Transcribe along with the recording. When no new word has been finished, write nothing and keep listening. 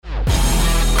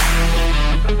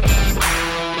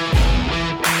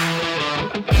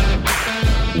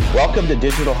Welcome to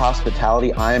Digital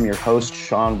Hospitality. I am your host,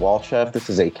 Sean Walchef.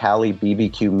 This is a Cali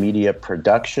BBQ Media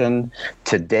production.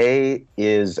 Today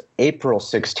is April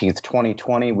 16th,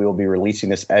 2020. We will be releasing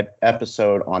this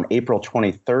episode on April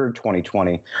 23rd,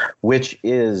 2020, which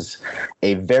is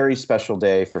a very special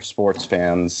day for sports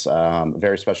fans, a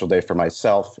very special day for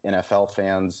myself, NFL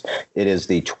fans. It is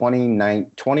the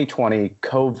 2020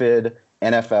 COVID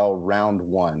NFL Round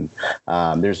 1.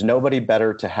 There's nobody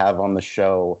better to have on the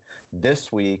show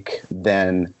this week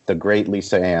than the great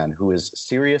Lisa Ann, who is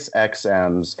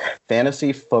SiriusXM's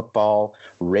fantasy football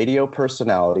radio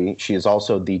personality. She is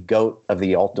also the GOAT of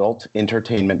the adult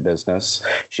entertainment business.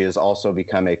 She has also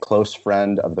become a close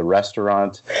friend of the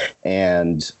restaurant,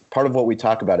 and part of what we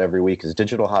talk about every week is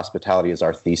digital hospitality is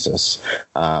our thesis.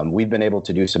 We've been able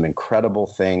to do some incredible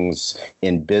things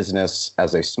in business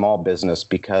as a small business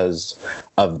because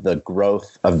of the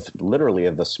growth of literally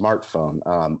of the smartphone.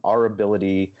 Our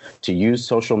ability to use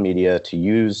social media, to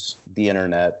use the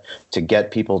internet, to get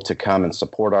people to come and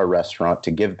support our restaurant, to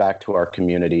give back to our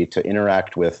community, to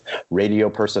interact with radio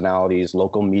personalities,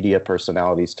 local media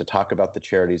personalities, to talk about the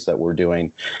charities that we're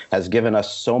doing, has given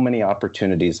us so many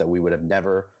opportunities that we would have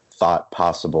never thought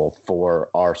possible for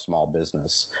our small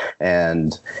business.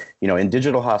 And, you know, in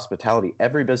digital hospitality,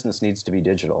 every business needs to be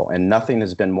digital, and nothing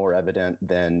has been more evident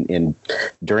than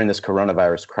during this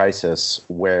coronavirus crisis,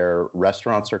 where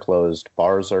restaurants are closed,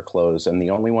 bars are closed, and the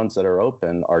only ones that are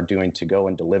open are doing to-go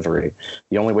and delivery.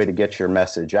 The only way to get your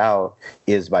message out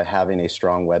is by having a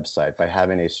strong website, by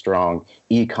having a strong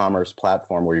e-commerce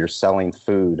platform where you're selling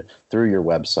food through your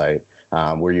website.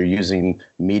 Where you're using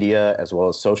media as well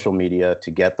as social media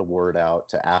to get the word out,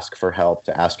 to ask for help,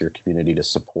 to ask your community to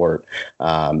support.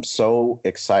 So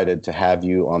excited to have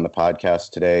you on the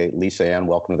podcast today. Lisa Ann,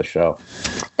 welcome to the show.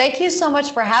 Thank you so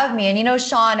much for having me. And, you know,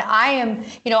 Sean,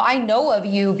 I know of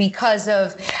you because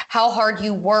of how hard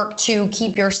you work to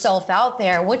keep yourself out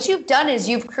there. What you've done is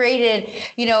you've created,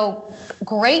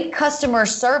 great customer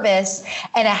service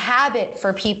and a habit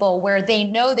for people where they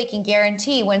know they can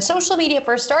guarantee. When social media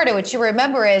first started, what you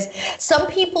remember is some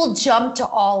people jumped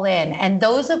all in, and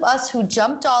those of us who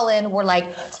jumped all in were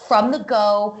like, from the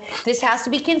go, this has to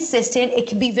be consistent. It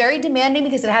can be very demanding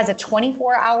because it has a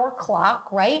 24-hour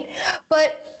clock, right?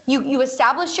 But you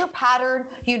establish your pattern,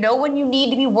 you know when you need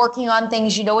to be working on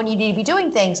things, you know when you need to be doing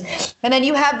things. And then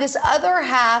you have this other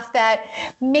half that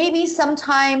maybe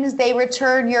sometimes they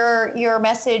return your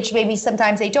message, maybe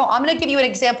sometimes they don't. I'm going to give you an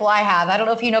example I have. I don't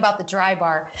know if you know about the dry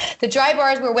bar. The dry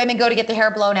bar is where women go to get the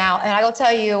hair blown out. And I will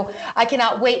tell you, I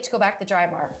cannot wait to go back to the dry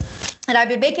bar. And I've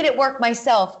been making it work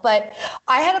myself, but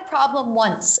I had a problem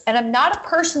once, and I'm not a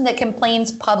person that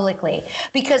complains publicly,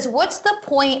 because what's the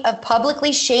point of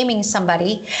publicly shaming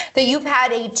somebody that you've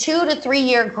had a 2 to 3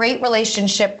 year great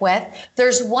relationship with?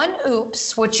 There's one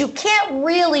oops, which you can't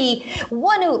really,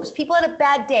 one oops, people had a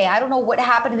bad day. I don't know what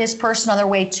happened to this person on their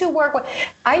way to work.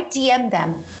 I DM'd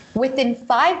them. Within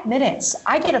 5 minutes,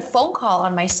 I get a phone call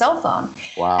on my cell phone.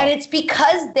 Wow. And it's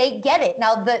because they get it.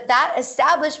 Now, that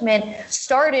establishment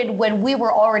started when we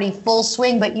were already full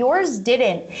swing, but yours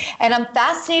didn't. And I'm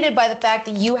fascinated by the fact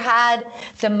that you had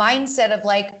the mindset of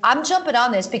like, I'm jumping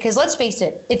on this because let's face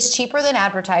it, it's cheaper than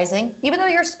advertising. Even though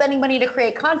you're spending money to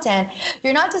create content,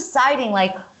 you're not deciding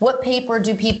like, what paper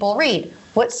do people read?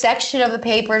 What section of the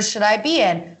papers should I be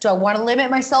in? Do I want to limit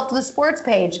myself to the sports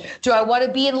page? Do I want to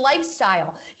be in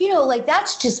lifestyle?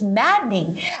 That's just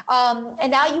maddening. And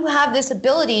now you have this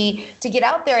ability to get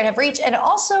out there and have reach. And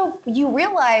also you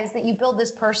realize that you build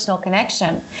this personal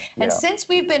connection. And since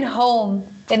we've been home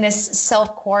in this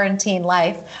self-quarantine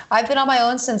life, I've been on my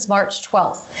own since March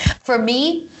 12th. For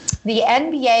me, the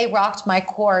NBA rocked my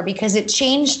core because it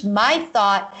changed my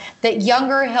thought that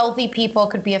younger, healthy people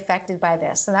could be affected by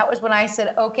this. And that was when I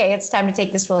said, okay, it's time to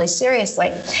take this really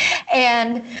seriously.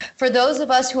 And for those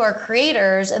of us who are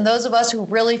creators and those of us who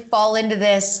really fall into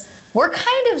this, we're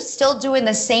kind of still doing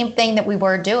the same thing that we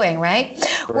were doing, right?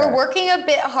 Correct. We're working a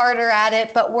bit harder at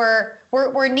it, but we're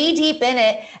knee deep in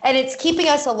it, and it's keeping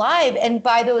us alive. And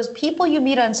by those people you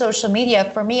meet on social media,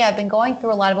 for me, I've been going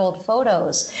through a lot of old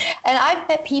photos, and I've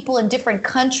met people in different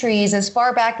countries as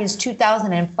far back as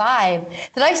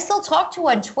 2005 that I still talk to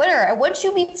on Twitter. And once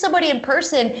you meet somebody in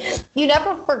person, you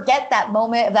never forget that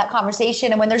moment of that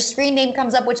conversation. And when their screen name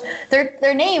comes up, which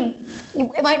their name,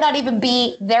 it might not even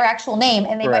be their actual name,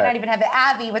 and they might not even have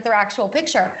Abby with their actual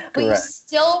picture, but you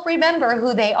still remember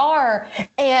who they are.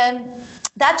 And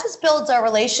that just builds our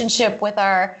relationship with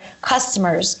our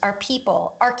customers, our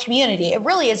people, our community. It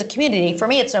really is a community. For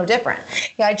me, it's no different.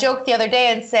 I joked the other day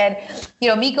and said,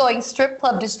 me going strip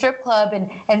club to strip club and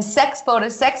sexpo to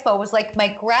sexpo was like my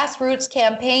grassroots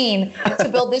campaign to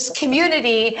build this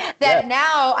community that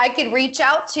now I can reach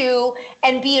out to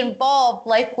and be involved,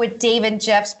 like with Dave and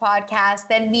Jeff's podcast,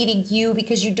 then meeting you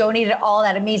because you donated all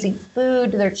that amazing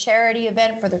food to their charity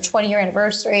event for their 20-year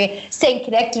anniversary, staying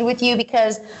connected with you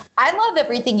because I love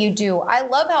everything you do. I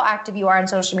love how active you are on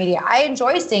social media. I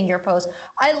enjoy seeing your posts.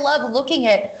 I love looking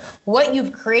at what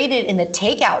you've created in the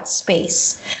takeout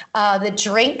space, the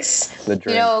drinks, which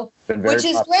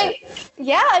is great.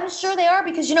 Yeah, I'm sure they are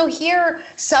because, here,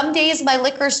 some days my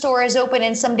liquor store is open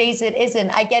and some days it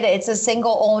isn't. I get it. It's a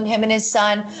single owned, him and his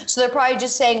son. So they're probably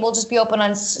just saying, we'll just be open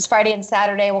on Friday and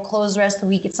Saturday. We'll close the rest of the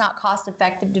week. It's not cost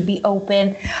effective to be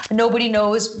open. Nobody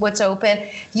knows what's open.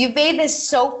 You've made this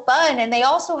so fun. And they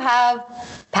also have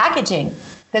packaging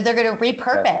that they're going to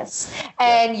repurpose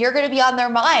and you're going to be on their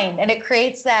mind. And it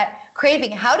creates that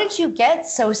craving. How did you get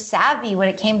so savvy when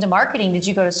it came to marketing? Did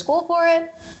you go to school for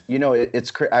it?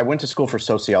 I went to school for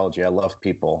sociology. I love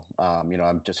people.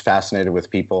 I'm just fascinated with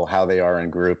people, how they are in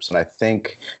groups. And I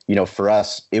think, for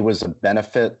us, it was a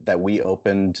benefit that we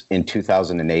opened in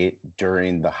 2008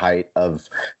 during the height of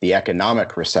the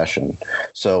economic recession.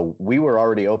 So we were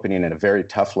already opening in a very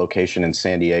tough location in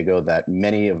San Diego that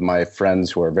many of my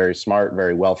friends who are very smart,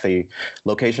 very wealthy,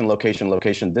 location.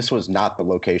 This was not the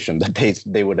location that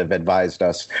they would have advised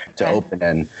us to open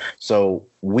in. So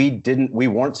we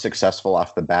weren't successful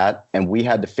off the bat, and we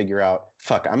had to figure out,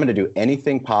 I'm going to do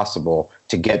anything possible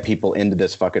to get people into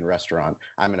this fucking restaurant.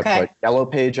 I'm going to put a Yellow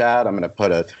Page ad. I'm going to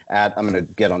put an ad. I'm going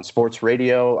to get on sports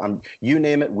radio. You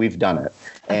name it, we've done it.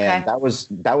 And that was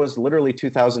literally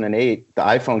 2008. The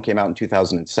iPhone came out in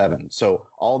 2007. So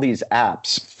all these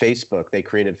apps, Facebook, they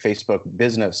created Facebook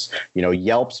Business.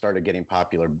 Yelp started getting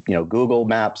popular. Google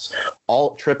Maps,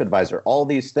 all TripAdvisor, all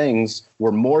these things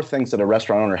were more things that a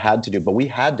restaurant owner had to do, but we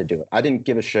had to do it. I didn't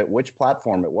give a shit which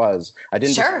platform it was. I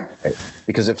didn't. Sure.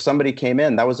 Because if somebody came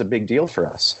in, that was a big deal for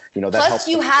us. Plus,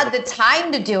 you had the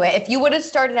time to do it. If you would have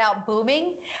started out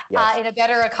booming in a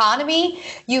better economy,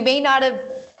 you may not have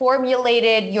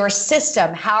formulated your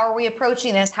system. How are we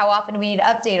approaching this? How often do we need to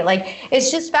update it?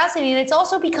 It's just fascinating. And it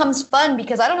also becomes fun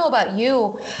because I don't know about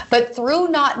you, but through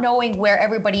not knowing where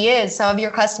everybody is, some of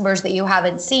your customers that you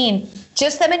haven't seen,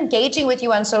 just them engaging with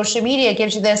you on social media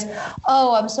gives you this,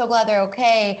 I'm so glad they're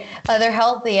okay. They're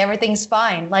healthy. Everything's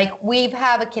fine. We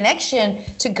have a connection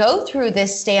to go through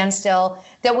this standstill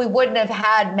that we wouldn't have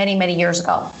had many, many years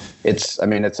ago. It's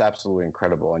absolutely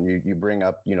incredible. And you bring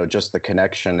up, just the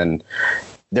connection, and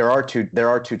there are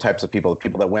two types of people, the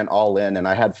people that went all in. And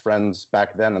I had friends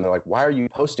back then and they're like, why are you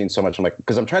posting so much? I'm like,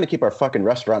 because I'm trying to keep our fucking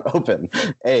restaurant open.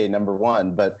 Number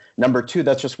one, but number two,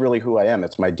 that's just really who I am.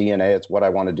 It's my DNA. It's what I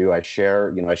want to do. I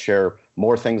share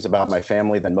more things about my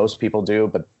family than most people do,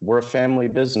 but we're a family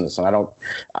business. And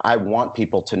I want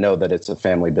people to know that it's a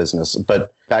family business.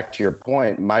 But back to your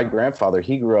point, my grandfather,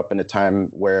 he grew up in a time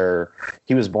where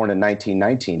he was born in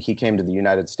 1919. He came to the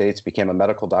United States, became a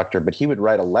medical doctor, but he would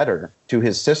write a letter to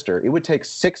his sister. It would take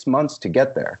 6 months to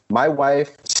get there. My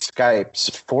wife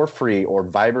Skypes for free or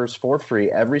Vibers for free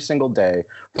every single day.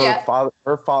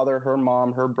 Her father, her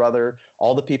mom, her brother,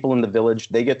 all the people in the village,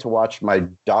 they get to watch. My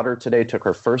daughter today took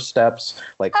her first steps.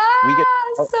 We get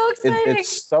so exciting.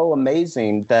 It's so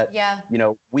amazing that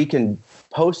we can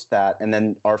post that and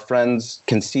then our friends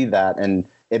can see that and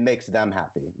it makes them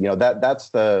happy. That's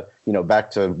the,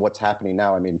 back to what's happening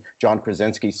now. John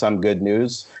Krasinski, Some Good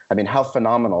News. How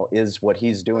phenomenal is what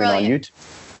he's doing on YouTube?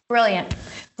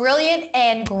 Brilliant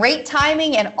and great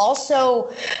timing, and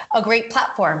also a great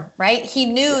platform, right? He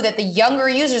knew that the younger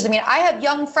users, I have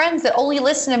young friends that only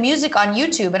listen to music on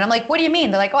YouTube, and I'm like, what do you mean?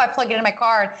 They're like, I plug it in my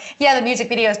car. Yeah, the music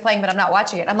video is playing, but I'm not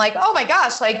watching it. I'm like, oh my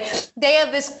gosh, they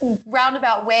have this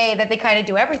roundabout way that they kind of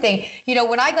do everything.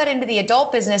 When I got into the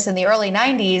adult business in the early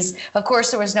 90s, of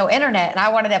course, there was no internet, and I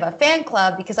wanted to have a fan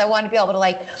club because I wanted to be able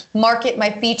to market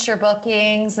my feature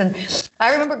bookings. And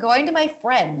I remember going to my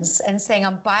friends and saying,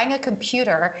 I'm buying a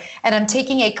computer and I'm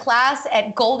taking a class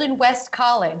at Golden West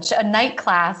College, a night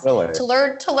class, to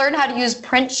learn how to use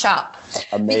Print Shop.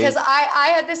 Amazing. Because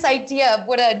I had this idea of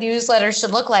what a newsletter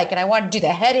should look like, and I wanted to do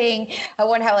the heading. I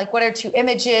wanted to have 1 or 2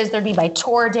 images. There'd be my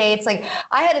tour dates. I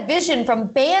had a vision from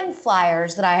band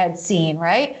flyers that I had seen,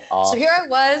 right? So here I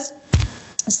was.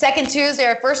 Second Tuesday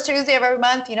or first Tuesday of every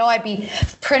month, I'd be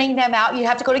printing them out. You'd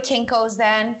have to go to Kinko's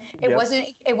then.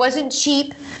 It wasn't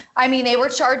cheap. I mean, they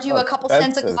would charge you a couple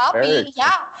cents a copy.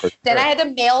 Yeah. Then I had to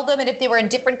mail them. And if they were in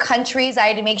different countries, I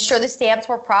had to make sure the stamps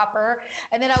were proper.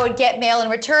 And then I would get mail in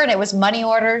return. It was money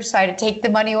orders. So I had to take the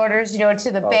money orders,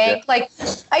 to the bank. Yeah. Like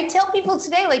I tell people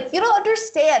today, like, you don't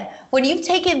understand when you've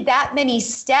taken that many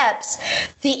steps,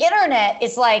 the internet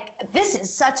is like, this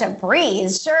is such a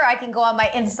breeze. Sure, I can go on my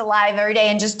Insta Live every day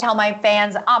and just tell my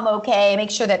fans I'm okay, make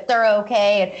sure that they're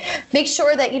okay, and make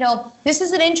sure that, this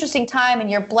is an interesting time and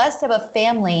you're blessed to have a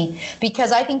family,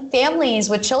 because I think families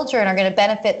with children are going to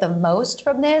benefit the most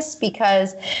from this,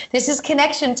 because this is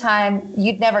connection time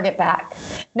you'd never get back.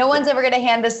 No one's ever going to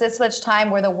hand us this much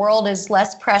time where the world is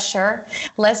less pressure,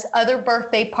 less other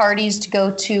birthday parties to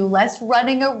go to, less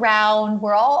running around.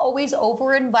 We're all always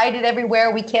over invited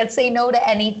everywhere. We can't say no to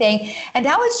anything. And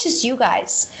now it's just you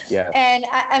guys. Yeah. And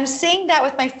I'm seeing that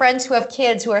with my friends who have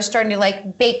kids who are starting to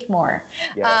like bake more,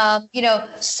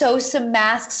 sew some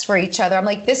masks for each other. I'm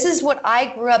like, this is what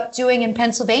I grew up doing in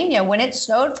Pennsylvania. When it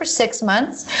snowed for 6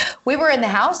 months, we were in the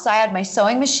house. I had my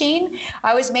sewing machine.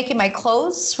 I was making my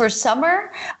clothes for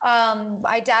summer.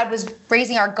 My dad was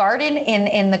raising our garden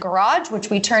in the garage, which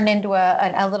we turned into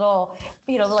a little,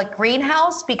 like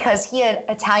greenhouse, because he had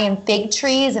Italian fig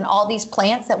trees and all these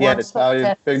plants that weren't supposed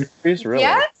to. Fig trees, really?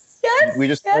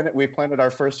 Yes. We planted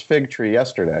our first fig tree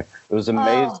yesterday. It was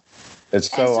amazing. It's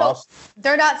so awesome.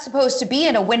 They're not supposed to be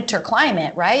in a winter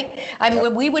climate, right? I mean,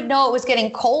 when we would know it was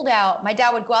getting cold out, my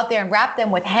dad would go out there and wrap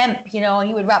them with hemp, and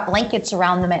he would wrap blankets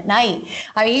around them at night.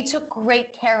 I mean, he took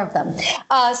great care of them.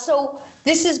 So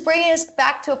this is bringing us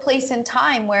back to a place in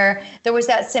time where there was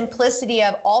that simplicity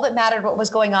of all that mattered what was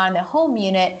going on in the home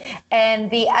unit, and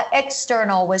the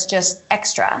external was just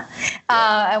extra.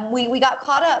 And we got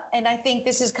caught up. And I think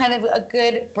this is kind of a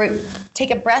good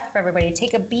take a breath for everybody.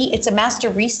 Take a beat. It's a master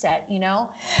reset,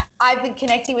 I've been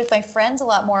connecting with my friends a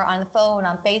lot more on the phone,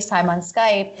 on FaceTime, on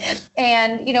Skype.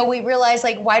 And, we realized,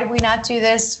 like, why do we not do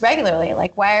this regularly?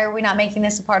 Like, why are we not making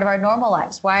this a part of our normal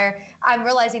lives? I'm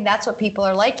realizing that's what people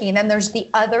are liking. And then there's the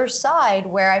other side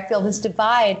where I feel this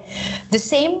divide. The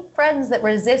same friends that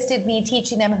resisted me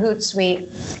teaching them Hootsuite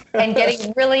and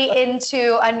getting really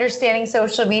into understanding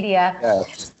social media.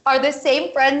 Yes. Are the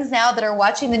same friends now that are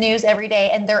watching the news every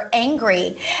day, and they're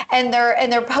angry, and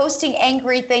they're posting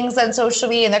angry things on social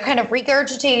media, and they're kind of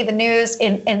regurgitating the news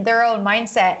in their own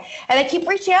mindset. And I keep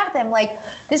reaching out to them like,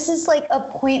 this is like a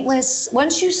pointless,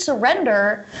 once you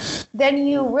surrender, then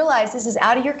you realize this is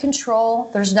out of your control.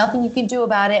 There's nothing you can do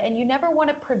about it. And you never want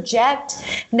to project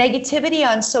negativity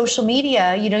on social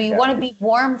media. You want to be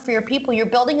warm for your people. You're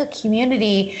building a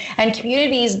community, and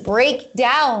communities break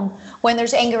down when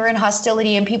there's anger and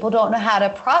hostility, and people don't know how to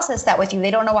process that with you. They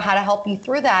don't know how to help you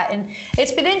through that. And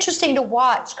it's been interesting to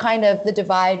watch kind of the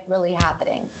divide really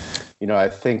happening. I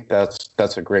think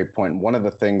that's a great point. One of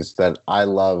the things that I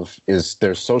love is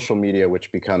there's social media,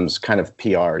 which becomes kind of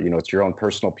PR. It's your own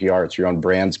personal PR. It's your own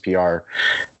brand's PR.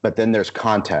 But then there's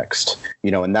context,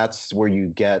 and that's where you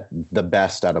get the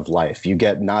best out of life. You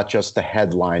get not just the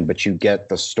headline, but you get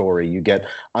the story. You get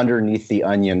underneath the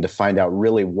onion to find out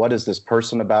really what is this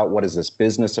person about? What is this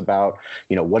business about?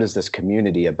 What is this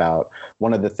community about?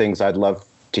 One of the things I'd love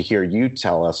to hear you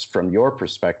tell us from your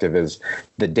perspective is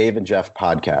the Dave and Jeff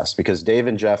podcast, because Dave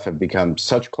and Jeff have become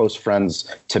such close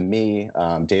friends to me.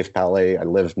 Dave Palais, I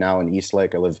live now in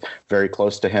Eastlake. I live very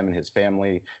close to him and his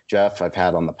family. Jeff, I've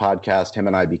had on the podcast. Him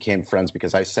and I became friends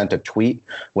because I sent a tweet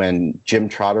when Jim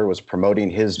Trotter was promoting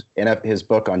his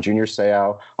book on Junior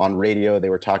Seau on radio. They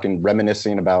were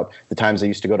reminiscing about the times they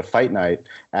used to go to fight night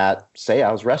at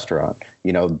Seau's restaurant.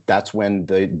 That's when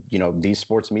these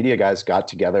sports media guys got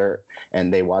together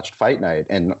and they watched fight night.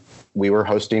 And we were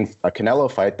hosting a Canelo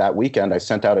fight that weekend. I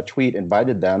sent out a tweet,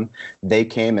 invited them. They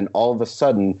came, and all of a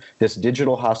sudden, this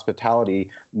digital hospitality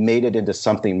made it into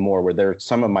something more, where they're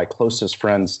some of my closest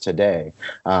friends today.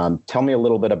 Tell me a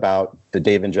little bit about the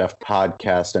Dave and Jeff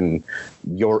podcast and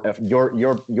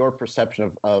your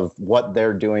perception of what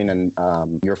they're doing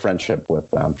and your friendship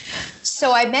with them.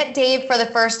 So I met Dave for the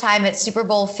first time at Super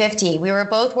Bowl 50. We were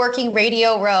both working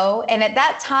Radio Row, and at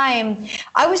that time,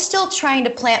 I was still trying to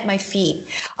plant my feet.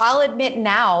 I'll admit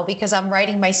now, because I'm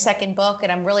writing my second book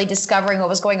and I'm really discovering what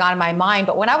was going on in my mind,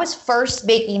 but when I was first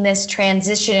making this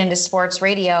transition into sports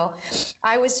radio,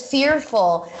 I was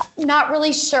fearful, not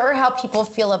really sure how people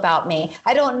feel about me.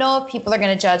 I don't know if people are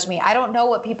going to judge me. I don't know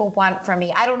what people want from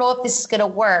me. I don't know if this is going to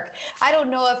work. I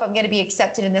don't know if I'm going to be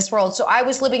accepted in this world. So I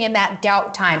was living in that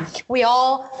doubt time. We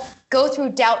all go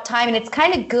through doubt time, and it's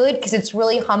kind of good because it's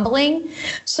really humbling.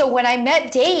 So when I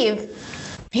met Dave,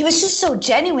 he was just so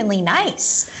genuinely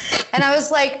nice. And I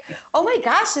was like, oh my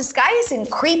gosh, this guy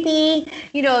isn't creepy.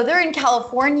 You know, they're in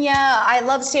California. I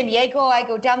love San Diego. I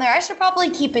go down there. I should probably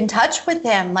keep in touch with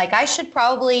him. Like, I should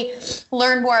probably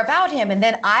learn more about him. And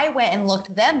then I went and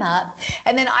looked them up.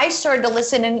 And then I started to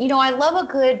listen. And, you know, I love a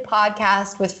good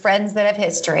podcast with friends that have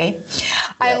history.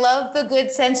 Yeah. I love the good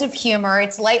sense of humor.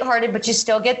 It's lighthearted, but you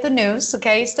still get the news.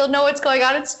 Okay. You still know what's going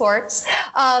on in sports.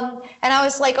 And I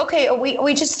was like, okay,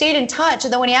 we just stayed in touch.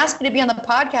 And then when he asked me to be on the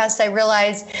podcast, I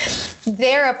realized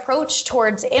their approach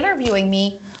towards interviewing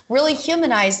me really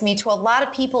humanized me to a lot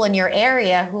of people in your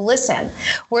area who listen,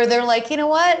 where they're like, you know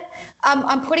what,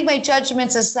 I'm putting my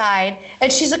judgments aside,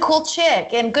 and she's a cool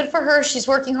chick, and good for her, she's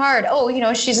working hard. Oh, you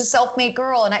know, she's a self-made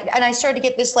girl. And I started to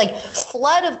get this like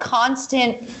flood of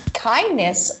constant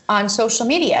kindness on social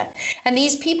media. And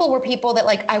these people were people that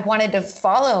like I wanted to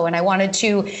follow and I wanted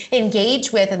to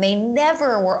engage with, and they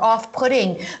never were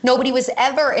off-putting. Nobody was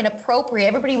ever inappropriate.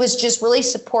 Everybody was just really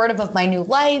supportive of my new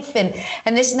life and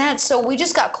this and that. So we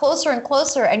just got closer and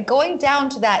closer, and going down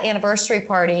to that anniversary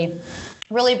party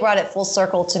really brought it full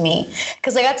circle to me,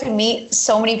 because I got to meet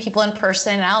so many people in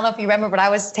person. I don't know if you remember, but I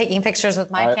was taking pictures with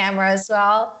my camera as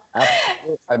well.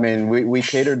 Absolutely. I mean, we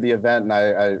catered the event, and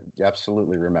I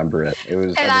absolutely remember it. It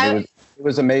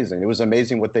was amazing. It was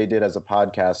amazing what they did as a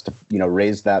podcast to, you know,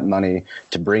 raise that money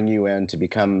to bring you in, to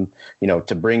become, you know,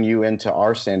 to bring you into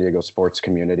our San Diego sports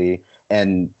community.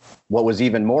 And what was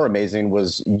even more amazing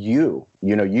was you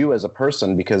as a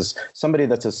person, because somebody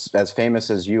that's as famous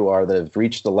as you are, that have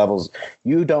reached the levels,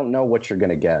 you don't know what you're going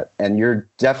to get. And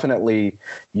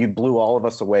you blew all of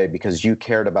us away because you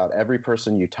cared about every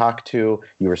person you talked to.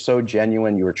 You were so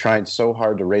genuine. You were trying so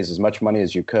hard to raise as much money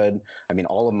as you could. I mean,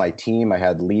 all of my team, I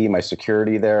had Lee, my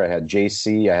security there. I had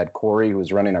JC, I had Corey, who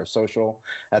was running our social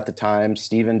at the time,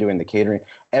 Steven doing the catering.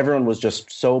 Everyone was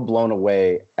just so blown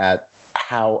away at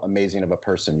how amazing of a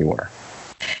person you were.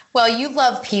 Well, you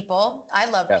love people. I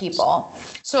love people.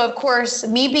 So, of course,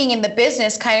 me being in the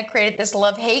business kind of created this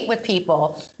love-hate with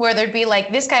people, where there'd be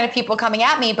like this kind of people coming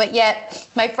at me, but yet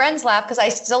my friends laugh because I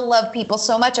still love people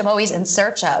so much. I'm always in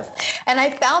search of. And I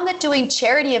found that doing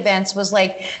charity events was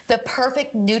like the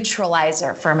perfect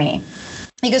neutralizer for me.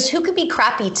 Because who could be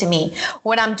crappy to me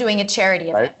when I'm doing a charity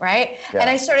event, right? Yeah. And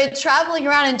I started traveling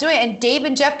around and doing it. And Dave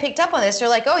and Jeff picked up on this. They're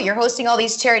like, oh, you're hosting all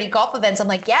these charity golf events. I'm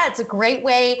like, yeah, it's a great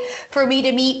way for me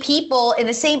to meet people in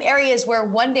the same areas where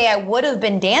one day I would have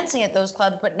been dancing at those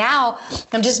clubs. But now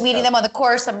I'm just meeting them on the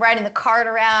course. I'm riding the cart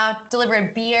around,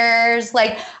 delivering beers.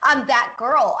 Like, I'm that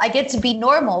girl. I get to be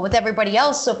normal with everybody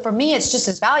else. So for me, it's just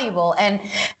as valuable. And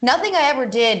nothing I ever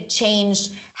did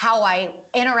changed how I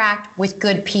interact with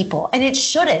good people. And it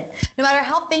shouldn't. No matter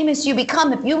how famous you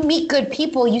become, if you meet good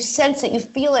people, you sense it, you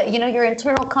feel it, you know, your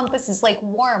internal compass is like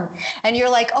warm, and you're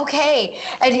like, okay.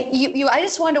 And I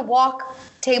just wanted to walk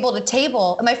table to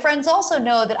table. And my friends also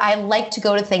know that I like to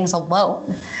go to things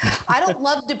alone. I don't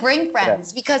love to bring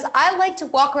friends because I like to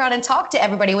walk around and talk to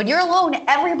everybody. When you're alone,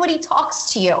 everybody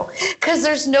talks to you because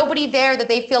there's nobody there that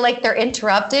they feel like they're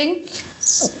interrupting.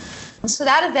 So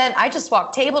that event, I just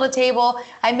walked table to table.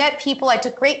 I met people. I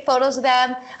took great photos of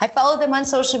them. I followed them on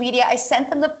social media. I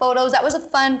sent them the photos. That was a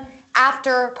fun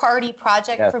after party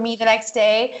project for me the next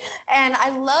day. And I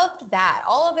loved that.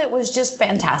 All of it was just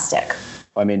fantastic.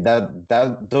 I mean,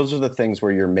 those are the things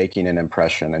where you're making an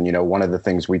impression. And, you know, one of the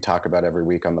things we talk about every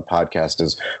week on the podcast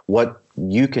is what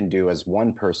you can do as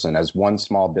one person, as one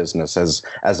small business,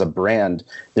 as a brand.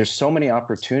 There's so many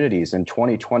opportunities in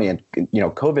 2020. And, you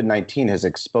know, COVID-19 has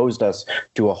exposed us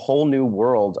to a whole new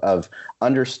world of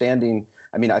understanding.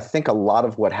 I mean, I think a lot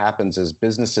of what happens is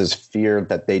businesses fear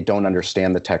that they don't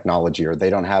understand the technology, or they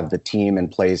don't have the team in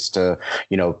place to,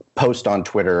 you know, post on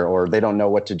Twitter, or they don't know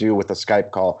what to do with a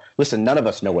Skype call. Listen, none of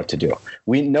us know what to do.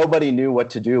 Nobody knew what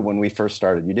to do when we first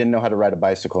started. You didn't know how to ride a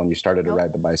bicycle, and you started to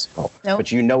ride the bicycle.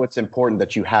 But you know it's important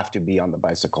that you have to be on the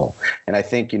bicycle. And I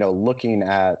think, you know, looking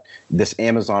at this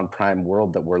Amazon Prime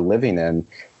world that we're living in,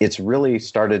 it's really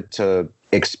started to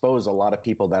expose a lot of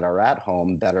people that are at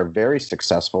home, that are very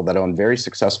successful, that own very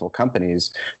successful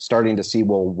companies, starting to see,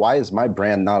 well, why is my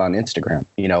brand not on Instagram?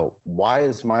 You know, why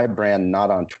is my brand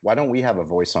not on, why don't we have a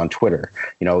voice on Twitter?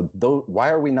 You know, why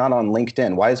are we not on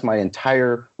LinkedIn? Why is my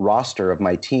entire roster of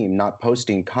my team not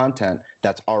posting content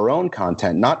that's our own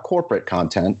content, not corporate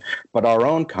content, but our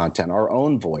own content, our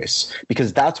own voice?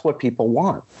 Because that's what people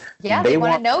want. Yeah, they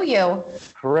want to know you.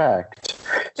 Correct.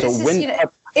 So when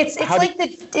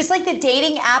It's like the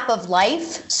dating app of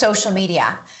life, social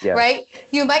media, Yes. right?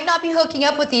 You might not be hooking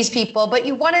up with these people, but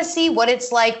you want to see what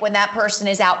it's like when that person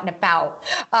is out and about,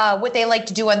 what they like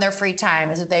to do on their free time.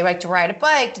 Is it they like to ride a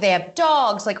bike? Do they have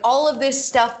dogs? Like all of this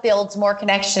stuff builds more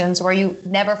connections where you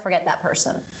never forget that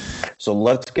person. So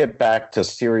let's get back to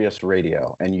Sirius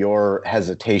Radio and your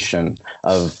hesitation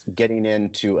of getting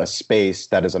into a space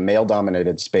that is a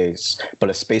male-dominated space, but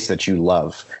a space that you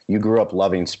love. You grew up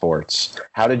loving sports.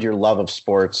 How did your love of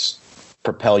sports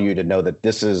propel you to know that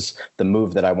this is the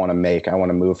move that I want to make? I want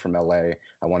to move from LA.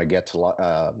 I want to get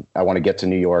to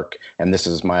New York, and this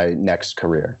is my next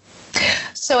career.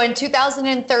 So in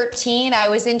 2013, I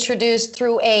was introduced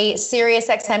through a Sirius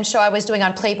XM show I was doing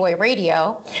on Playboy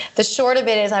Radio. The short of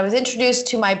it is I was introduced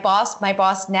to my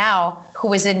boss now, who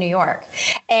was in New York.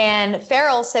 And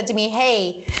Farrell said to me,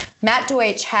 hey, Matt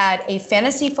Deutsch had a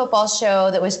fantasy football show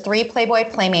that was 3 Playboy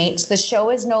Playmates. The show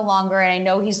is no longer, and I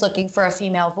know he's looking for a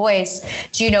female voice.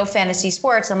 Do you know fantasy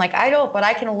sports? I'm like, I don't, but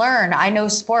I can learn. I know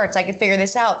sports. I can figure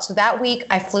this out. So that week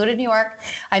I flew to New York.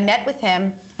 I met with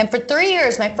him. And for 3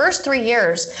 years, my first 3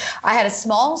 years, I had a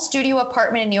small studio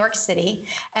apartment in New York City,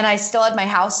 and I still had my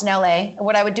house in LA. And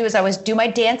what I would do is I would do my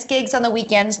dance gigs on the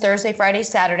weekends, Thursday, Friday,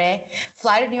 Saturday,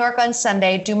 fly to New York on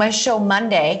Sunday, do my show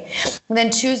Monday, and then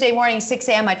Tuesday morning, 6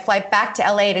 a.m., I'd fly back to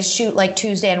LA to shoot like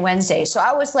Tuesday and Wednesday. So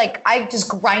I was like, I just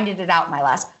grinded it out my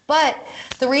last. But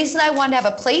the reason I wanted to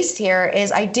have a place here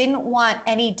is I didn't want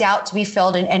any doubt to be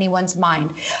filled in anyone's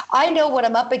mind. I know what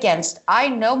I'm up against. I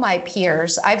know my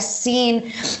peers. I've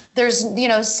seen there's,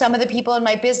 some of the people in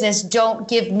my business don't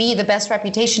give me the best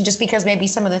reputation just because maybe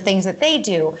some of the things that they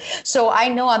do. So I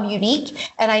know I'm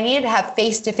unique, and I needed to have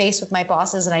face-to-face with my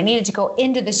bosses, and I needed to go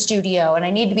into the studio, and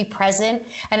I needed to be present,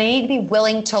 and I needed to be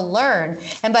willing to learn.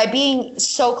 And by being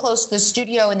so close to the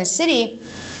studio in the city,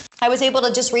 I was able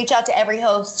to just reach out to every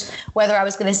host, whether I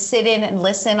was going to sit in and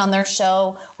listen on their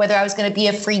show, whether I was going to be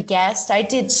a free guest. I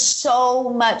did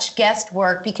so much guest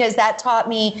work because that taught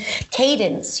me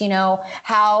cadence,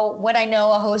 how when I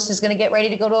know a host is going to get ready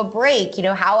to go to a break,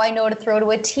 how I know to throw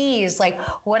to a tease, like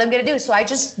what I'm going to do. So I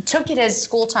just took it as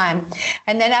school time.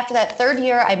 And then after that 3rd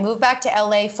year, I moved back to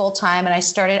LA full time, and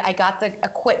I got the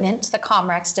equipment, the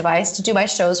Comrex device, to do my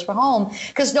shows from home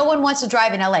because no one wants to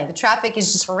drive in LA. The traffic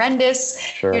is just horrendous.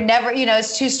 Sure. You're never,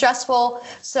 it's too stressful.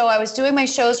 So I was doing my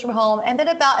shows from home. And then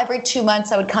about every 2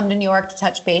 months, I would come to New York to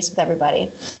touch base with everybody.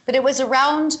 But it was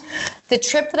around the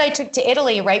trip that I took to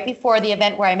Italy right before the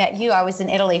event where I met you. I was in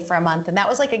Italy for a month. And that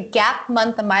was like a gap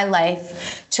month of my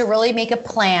life to really make a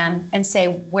plan and say,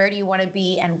 where do you want to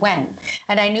be and when?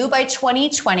 And I knew by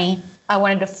 2020, I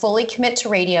wanted to fully commit to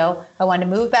radio. I wanted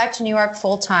to move back to New York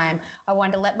full time. I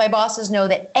wanted to let my bosses know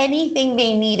that anything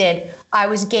they needed, I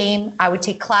was game. I would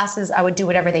take classes. I would do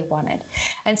whatever they wanted.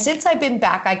 And since I've been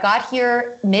back, I got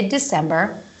here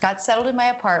mid-December, got settled in my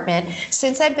apartment.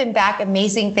 Since I've been back,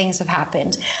 amazing things have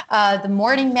happened. The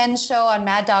Morning Men show on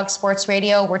Mad Dog Sports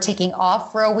Radio, we're taking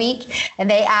off for a week, and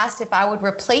they asked if I would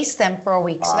replace them for a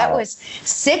week. Wow. So that was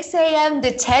 6 a.m.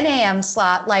 to 10 a.m.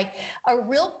 slot, like a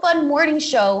real fun morning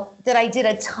show that I did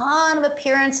a ton of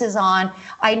appearances on.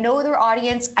 I know their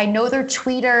audience. I know their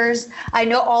tweeters. I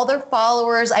know all their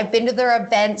followers. I've been to their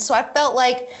events. So I felt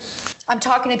like I'm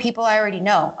talking to people I already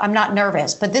know. I'm not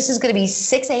nervous, but this is going to be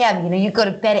 6 a.m. You go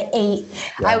to bed at 8.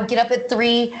 Yeah. I would get up at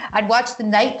 3. I'd watch the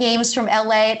night games from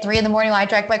LA at 3 in the morning while I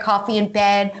drank my coffee in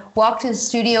bed, walk to the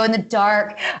studio in the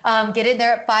dark, get in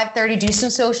there at 5:30, do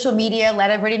some social media, let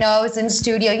everybody know I was in the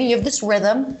studio. You have this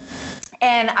rhythm.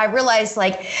 And I realized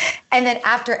and then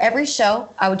after every show,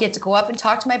 I would get to go up and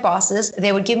talk to my bosses.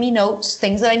 They would give me notes,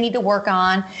 things that I need to work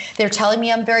on. They're telling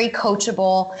me I'm very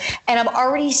coachable. And I'm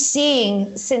already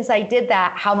seeing, since I did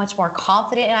that, how much more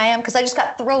confident I am because I just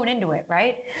got thrown into it,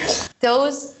 right?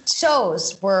 Those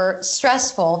shows were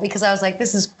stressful because I was like,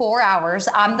 this is 4 hours.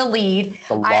 I'm the lead.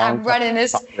 I'm running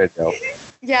this.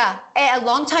 Yeah, a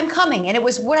long time coming. And it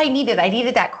was what I needed. I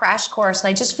needed that crash course. And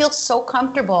I just feel so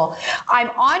comfortable.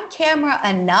 I'm on camera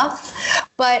enough,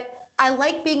 but I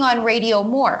like being on radio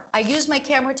more. I use my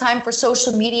camera time for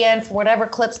social media and for whatever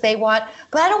clips they want,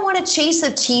 but I don't want to chase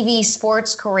a TV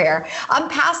sports career. I'm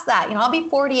past that. I'll be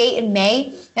 48 in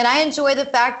May, and I enjoy the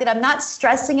fact that I'm not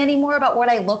stressing anymore about what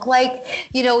I look like.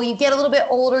 You get a little bit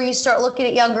older, you start looking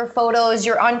at younger photos,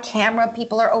 you're on camera,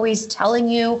 people are always telling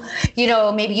you,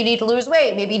 maybe you need to lose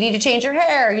weight, maybe you need to change your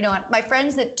hair. My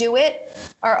friends that do it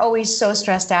are always so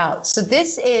stressed out. So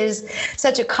this is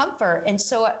such a comfort. And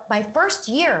so my first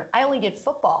year, I only did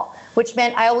football, which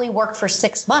meant I only worked for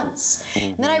 6 months. Mm-hmm.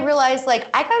 And then I realized, I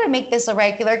got to make this a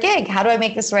regular gig. How do I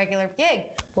make this a regular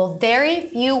gig? Well, very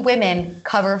few women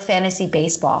cover fantasy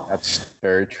baseball. That's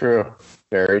very true.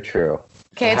 Very true.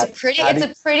 Okay, it's a pretty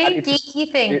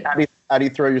geeky thing. How do you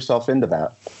throw yourself into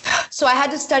that? So I had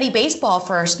to study baseball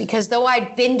first, because though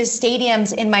I'd been to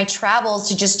stadiums in my travels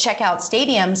to just check out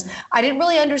stadiums, I didn't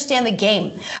really understand the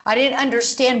game. I didn't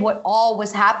understand what all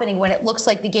was happening when it looks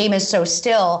like the game is so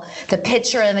still. The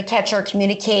pitcher and the catcher are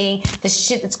communicating, the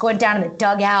shit that's going down in the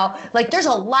dugout. Like, there's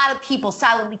a lot of people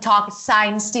silently talking,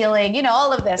 sign stealing,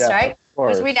 all of this, right?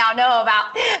 Which we now know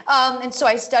about. And so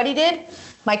I studied it.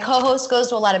 My co-host goes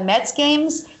to a lot of Mets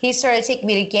games. He started taking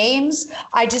me to games.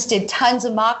 I just did tons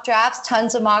of mock drafts.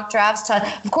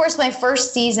 Of course, my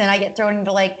first season, I get thrown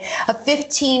into like a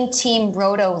 15-team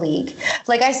roto league.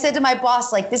 Like, I said to my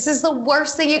boss, like, this is the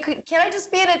worst thing you could, can I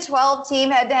just be in a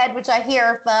 12-team head-to-head, which I hear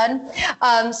are fun?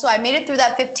 So I made it through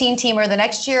that 15-teamer. The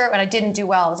next year, and I didn't do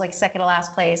well. I was like second to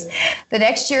last place. The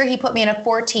next year, he put me in a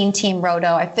 14-team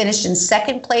roto. I finished in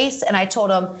second place, and I told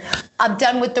him, I'm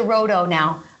done with the roto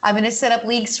now. I'm going to set up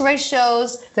leagues for my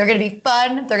shows. They're going to be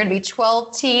fun. They're going to be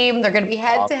 12-team. They're going to be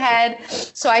head-to-head.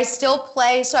 So I still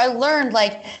play. So I learned,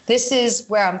 like, this is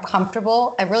where I'm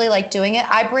comfortable. I really like doing it.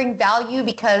 I bring value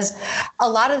because a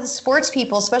lot of the sports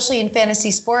people, especially in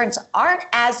fantasy sports, aren't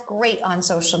as great on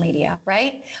social media,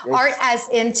 right? Aren't as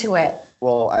into it.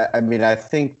 Well, I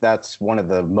think that's one of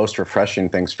the most refreshing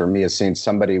things for me, is seeing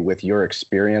somebody with your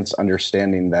experience,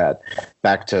 understanding that,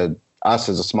 back to us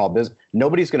as a small business,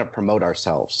 nobody's going to promote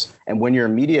ourselves. And when you're a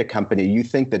media company, you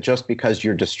think that just because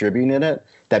you're distributing it,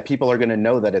 that people are going to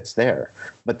know that it's there.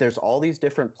 But there's all these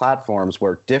different platforms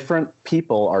where different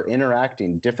people are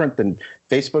interacting, different than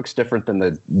Facebook's different than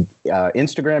the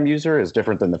Instagram user is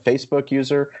different than the Facebook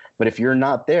user. But if you're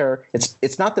not there,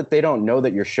 it's not that they don't know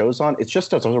that your show's on. It's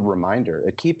just as a reminder.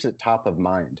 It keeps it top of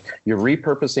mind. You're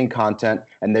repurposing content,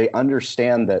 and they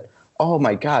understand that, oh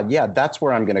my God, yeah, that's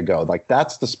where I'm going to go. Like,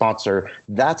 that's the sponsor.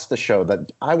 That's the show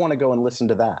that I want to go and listen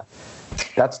to that.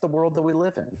 That's the world that we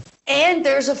live in. And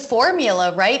there's a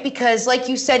formula, right? Because like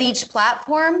you said, each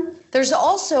platform, there's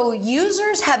also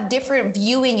users have different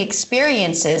viewing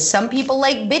experiences. Some people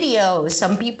like videos,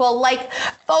 some people like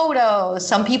photos,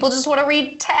 some people just want to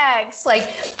read text.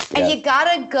 And you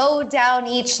got to go down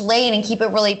each lane and keep it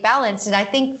really balanced. And I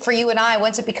think for you and I,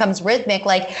 once it becomes rhythmic,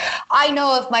 like, I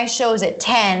know if my show's at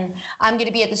 10, I'm going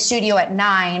to be at the studio at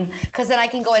 9, because then I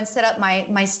can go and set up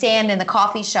my stand in the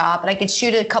coffee shop, and I could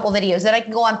shoot a couple videos. Then I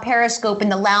can go on Periscope in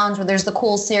the lounge where there's the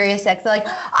cool Sirius X. Like,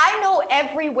 I know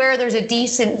everywhere there's a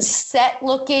decent set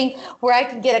looking where I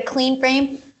can get a clean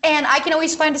frame, and I can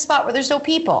always find a spot where there's no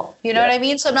people. You know what I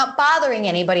mean? So I'm not bothering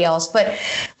anybody else. But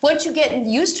once you get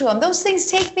used to them, those things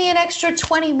take me an extra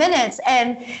 20 minutes,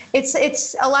 and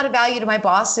it's a lot of value to my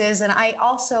bosses. And I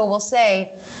also will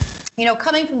say,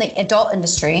 coming from the adult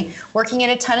industry, working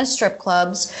in a ton of strip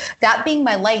clubs, that being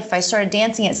my life, I started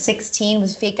dancing at 16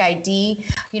 with fake ID.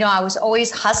 I was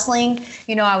always hustling.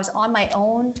 I was on my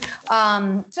own.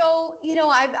 I'm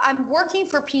working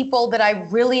for people that I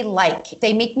really like.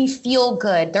 They make me feel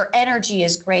good. Their energy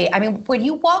is great. I mean, when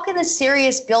you walk in a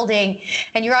serious building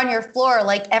and you're on your floor,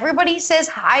 like, everybody says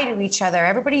hi to each other.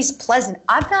 Everybody's pleasant.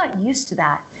 I'm not used to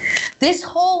that. This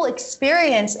whole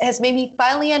experience has made me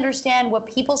finally understand what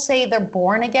people say they're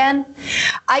born again.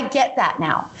 I get that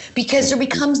now, because there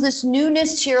becomes this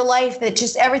newness to your life that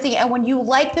just everything. And when you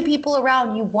like the people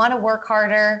around, you want to work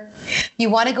harder. You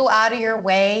want to go out of your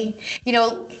way.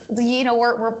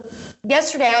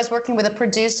 Yesterday I was working with a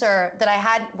producer that I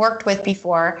had worked with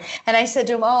before. And I said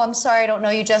to him, "Oh, I'm sorry, I don't know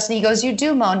you, Justin." He goes, "You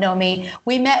do know me.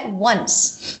 We met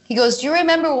once." He goes, "Do you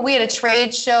remember when we had a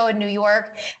trade show in New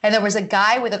York and there was a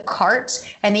guy with a cart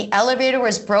and the elevator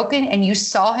was broken and you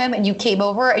saw him and you came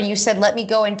over and you said, 'Let me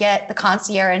go and get the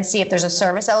concierge and see if there's a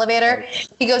service elevator'?"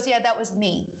 He goes, "Yeah, that was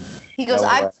me." He goes,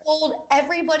 "I've told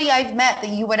everybody I've met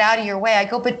that you went out of your way." I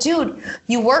go, "But dude,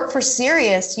 you work for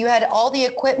Sirius. You had all the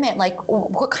equipment. Like,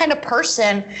 what kind of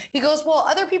person?" He goes, "Well,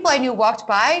 other people I knew walked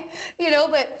by,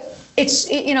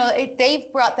 but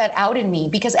they've brought that out in me,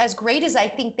 because as great as I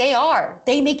think they are,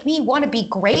 they make me want to be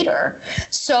greater."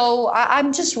 So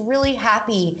I'm just really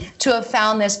happy to have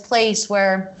found this place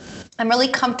where I'm really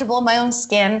comfortable in my own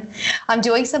skin. I'm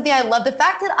doing something I love. The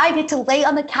fact that I get to lay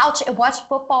on the couch and watch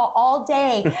football all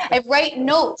day and write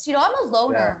notes. I'm a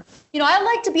loner. I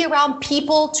like to be around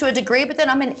people to a degree, but then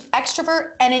I'm an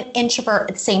extrovert and an introvert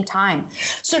at the same time.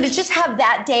 So to just have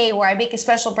that day where I make a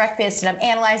special breakfast and I'm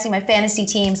analyzing my fantasy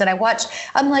teams and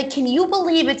I'm like, can you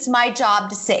believe it's my job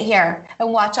to sit here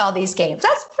and watch all these games?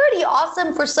 That's pretty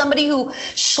awesome for somebody who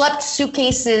schlepped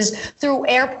suitcases through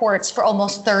airports for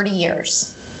almost 30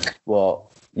 years.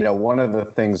 Well, one of the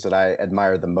things that I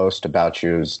admire the most about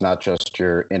you is not just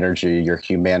your energy, your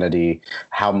humanity,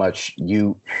 how much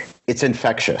it's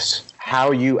infectious. how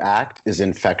you act is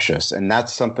infectious. And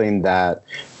that's something that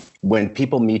when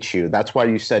people meet you, that's why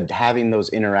you said having those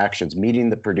interactions, meeting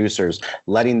the producers,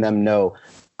 letting them know,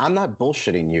 I'm not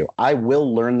bullshitting you. I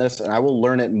will learn this, and I will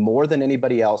learn it more than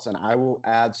anybody else, and I will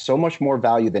add so much more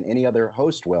value than any other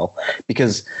host will,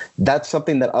 because that's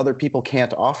something that other people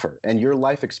can't offer. And your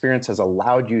life experience has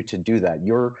allowed you to do that.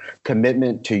 Your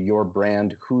commitment to your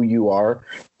brand, who you are,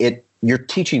 you're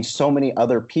teaching so many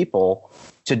other people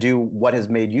to do what has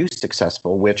made you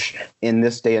successful, which in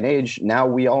this day and age, now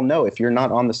we all know if you're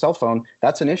not on the cell phone,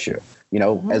 that's an issue.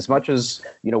 As much as,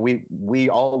 we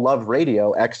all love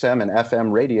radio, XM and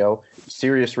FM radio,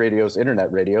 Sirius radio's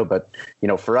internet radio. But,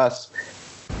 for us,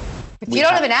 if you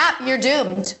don't have an app, you're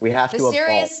doomed. We have to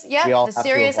Sirius, the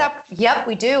Sirius app. Yep,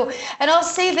 we do. And I'll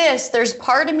say this, there's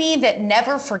part of me that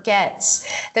never forgets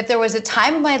that there was a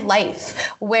time in my life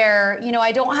where,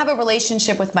 I don't have a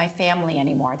relationship with my family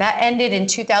anymore. That ended in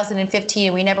 2015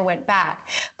 and we never went back.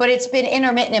 But it's been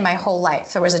intermittent in my whole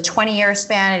life. There was a 20-year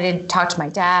span. I didn't talk to my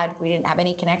dad. We didn't have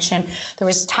any connection. There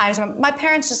was times when my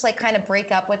parents just kind of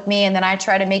break up with me, and then I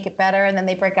try to make it better, and then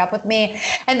they break up with me.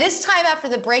 And this time after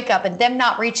the breakup and them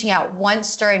not reaching out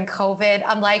once during COVID,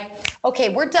 I'm like, okay,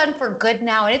 we're done for good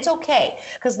now. And it's okay,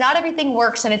 because not everything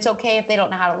works, and it's okay if they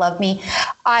don't know how to love me.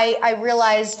 I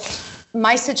realized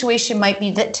my situation might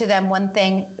be to them one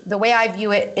thing. The way I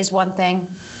view it is one thing.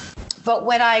 But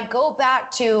when I go back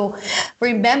to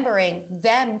remembering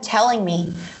them telling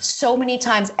me so many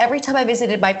times, every time I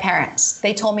visited my parents,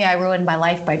 they told me I ruined my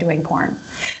life by doing porn.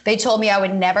 They told me I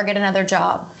would never get another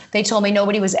job. They told me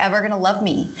nobody was ever going to love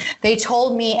me. They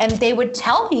told me, and they would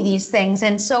tell me these things.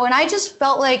 And I just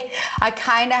felt like I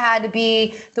kind of had to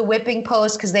be the whipping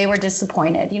post because they were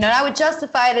disappointed. And I would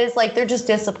justify it as they're just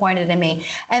disappointed in me.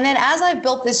 And then as I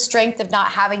built this strength of not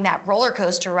having that roller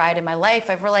coaster ride in my life,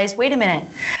 I've realized, wait a minute,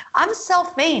 I'm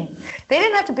self-made. They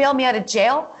didn't have to bail me out of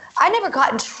jail. I never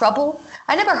got in trouble.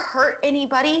 I never hurt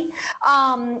anybody.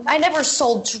 I never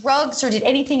sold drugs or did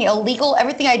anything illegal.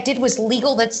 Everything I did was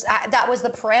legal. That was the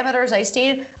parameters I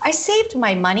stated. I saved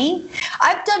my money.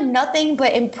 I've done nothing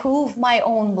but improve my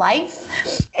own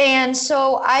life. And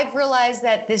so I've realized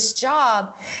that this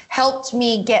job helped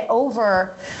me get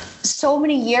over so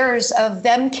many years of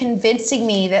them convincing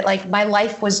me that my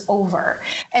life was over.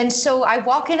 And so I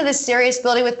walk into the Sirius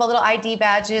building with my little ID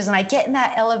badges, and I get in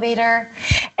that elevator,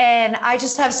 and I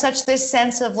just have such this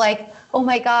sense of oh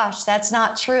my gosh, that's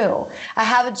not true. I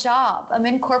have a job. I'm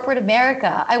in corporate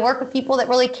America. I work with people that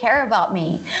really care about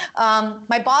me.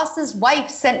 My boss's wife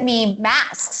sent me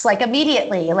masks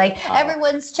immediately.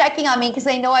 Everyone's checking on me because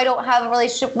they know I don't have a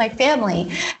relationship with my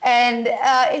family. And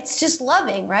it's just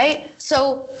loving, right?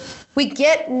 So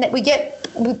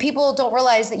people don't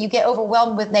realize that you get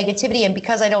overwhelmed with negativity, and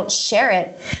because I don't share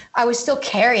it, I was still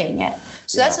carrying it.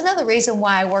 So that's another reason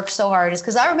why I work so hard, is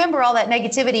because I remember all that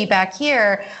negativity back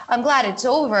here. I'm glad it's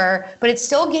over, but it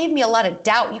still gave me a lot of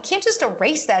doubt. You can't just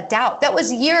erase that doubt. That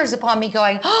was years upon me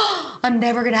going, oh, I'm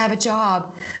never going to have a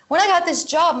job. When I got this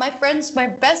job, my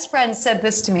best friend said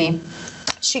this to me.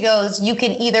 She goes, you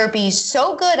can either be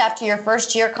so good after your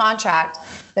first year contract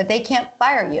that they can't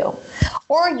fire you,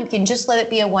 or you can just let it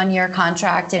be a 1-year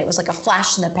contract and it was like a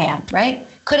flash in the pan, right?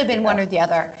 Could have been one or the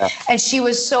other. Yeah. And she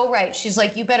was so right. She's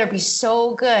like, you better be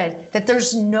so good that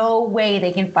there's no way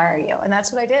they can fire you. And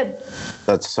that's what I did.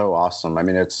 That's so awesome. I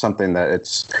mean, it's something that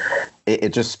it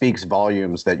just speaks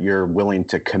volumes that you're willing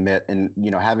to commit. And,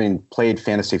 having played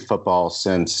fantasy football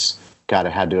since, God,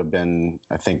 it had to have been,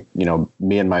 I think,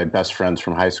 me and my best friends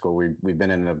from high school, we've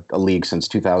been in a league since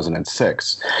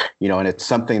 2006, and it's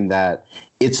something that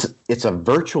it's a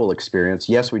virtual experience.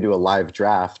 Yes, we do a live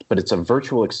draft, but it's a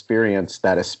virtual experience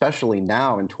that, especially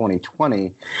now in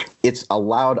 2020, it's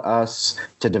allowed us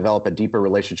to develop a deeper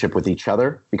relationship with each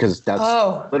other, because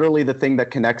that's literally the thing that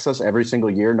connects us every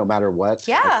single year, no matter what.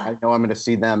 Yeah. I know I'm going to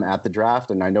see them at the draft,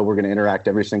 and I know we're going to interact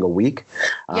every single week.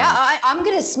 Yeah, I'm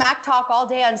going to smack talk all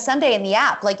day on Sunday in the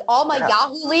app. All my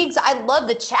Yahoo leagues, I love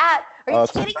the chat. Are you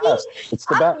kidding me? It's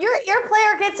the best. Your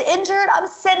player gets injured. I'm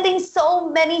sending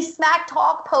so many smack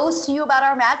talk posts to you about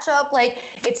our matchup.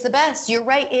 It's the best. You're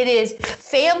right. It is.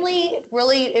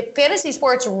 Fantasy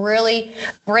sports really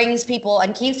brings people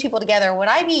and keeps people together. When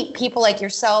I meet people like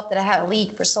yourself that have had a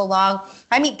league for so long,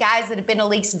 I meet guys that have been in a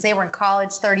league since they were in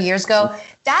college 30 years ago.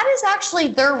 That is actually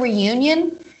their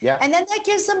reunion. Yeah. And then that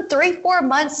gives them 3-4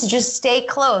 months to just stay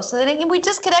close. So then we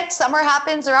disconnect. Summer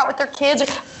happens. They're out with their kids.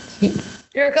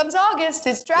 Here comes August.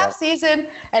 It's draft season.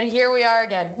 And here we are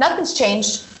again. Nothing's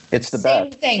changed. It's the Same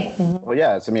best. thing. Mm-hmm. Well,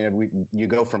 yes. I mean, you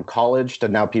go from college to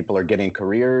now people are getting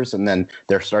careers and then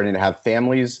they're starting to have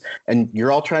families and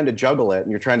you're all trying to juggle it.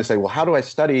 And you're trying to say, well, how do I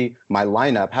study my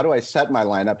lineup? How do I set my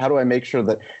lineup? How do I make sure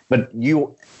that, but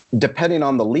you, depending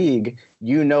on the league,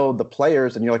 you know, the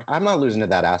players and you're like, I'm not losing to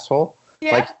that asshole.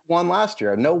 Yeah. Like won last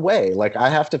year. No way. Like I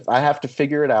have to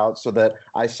figure it out so that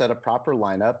I set a proper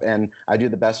lineup and I do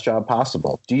the best job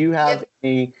possible. Do you have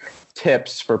any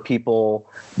tips for people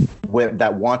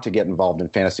that want to get involved in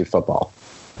fantasy football?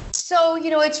 So,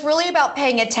 it's really about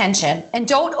paying attention and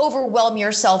don't overwhelm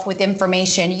yourself with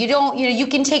information. You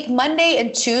can take Monday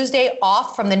and Tuesday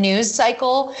off from the news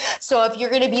cycle. So if you're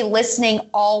going to be listening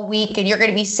all week and you're going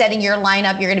to be setting your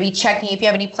lineup, you're going to be checking if you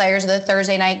have any players in the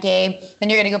Thursday night game, then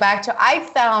you're going to go back to, I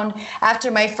found after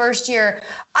my first year,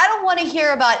 I don't want to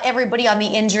hear about everybody on the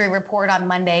injury report on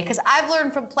Monday because I've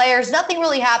learned from players, nothing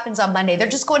really happens on Monday. They're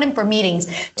just going in for meetings.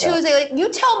 Tuesday, like you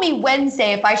tell me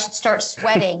Wednesday if I should start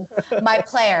sweating my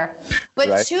player. But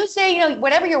right. Tuesday,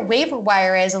 whatever your waiver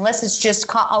wire is, unless it's just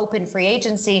open free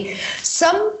agency,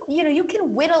 you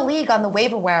can win a league on the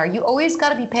waiver wire. You always got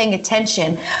to be paying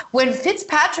attention. When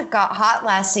Fitzpatrick got hot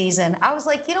last season, I was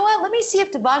like, you know what? Let me see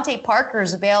if Devontae Parker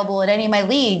is available in any of my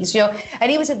leagues.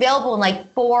 And he was available in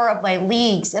like 4 of my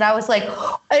leagues. And I was like,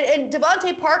 and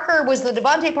Devontae Parker was the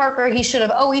Devontae Parker he should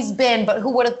have always been, but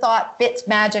who would have thought Fitz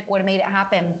magic would have made it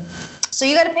happen? So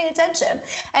you got to pay attention.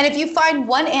 And if you find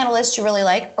one analyst you really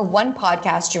like or one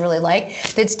podcast you really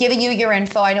like that's giving you your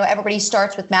info, I know everybody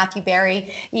starts with Matthew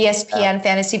Berry, ESPN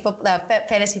Fantasy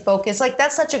Focus. Like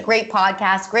that's such a great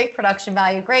podcast, great production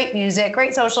value, great music,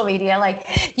 great social media.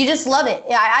 Like you just love it.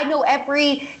 I know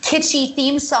every kitschy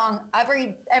theme song,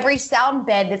 every sound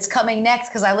bed that's coming next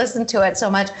because I listen to it so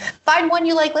much. Find one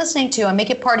you like listening to and make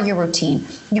it part of your routine.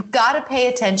 You got to pay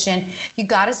attention. You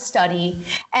got to study.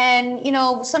 And,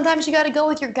 sometimes you got to go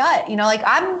with your gut. Like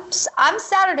I'm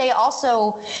Saturday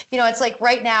also, it's like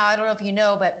right now, I don't know if you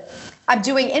know, but I'm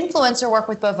doing influencer work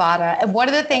with Bovada. And one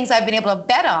of the things I've been able to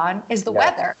bet on is the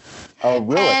weather. Oh,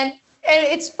 really? And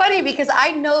it's funny because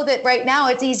I know that right now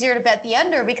it's easier to bet the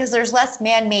under because there's less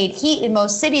man-made heat in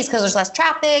most cities because there's less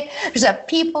traffic, there's less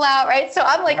people out, right? So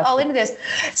I'm like all into this.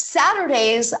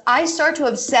 Saturdays, I start to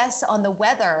obsess on the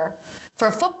weather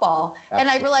for football. And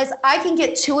I realize I can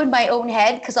get 2 in my own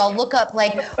head because I'll look up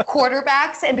like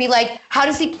quarterbacks and be like, how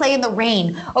does he play in the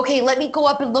rain? Okay, let me go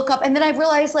up and look up. And then I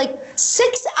realize like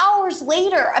 6 hours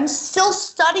later, I'm still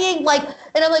studying and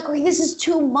I'm like, this is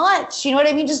too much. You know what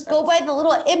I mean? Just go by the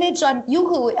little image on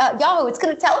Yahoo. It's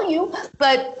going to tell you.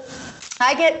 But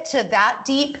I get to that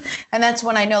deep, and that's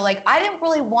when I know, I didn't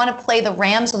really want to play the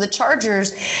Rams or the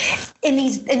Chargers in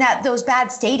those bad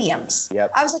stadiums.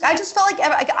 Yep. I was like, I just felt like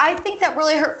I think that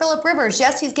really hurt Phillip Rivers.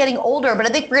 Yes, he's getting older, but I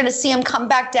think we're going to see him come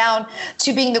back down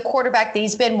to being the quarterback that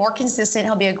he's been, more consistent.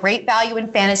 He'll be a great value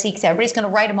in fantasy because everybody's going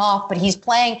to write him off, but he's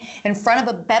playing in front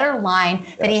of a better line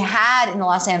than he had in the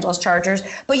Los Angeles Chargers.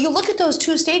 But you look at those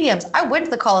 2 stadiums. I went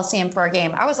to the Coliseum for a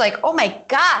game. I was like, oh my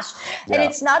gosh. Yeah. And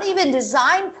it's not even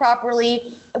designed properly.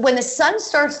 When the sun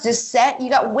starts to set, you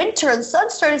got winter and the sun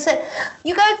started to set,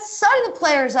 you got sun in the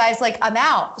player's eyes like, I'm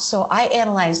out. So I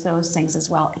analyze those things as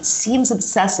well. It seems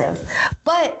obsessive,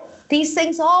 but these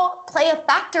things all play a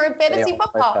factor in fantasy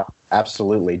football.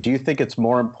 Absolutely. Do you think it's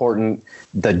more important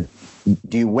do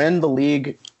you win the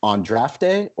league on draft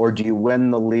day or do you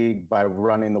win the league by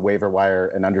running the waiver wire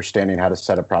and understanding how to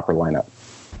set a proper lineup?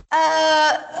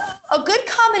 A good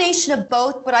combination of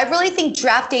both, but I really think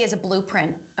draft day is a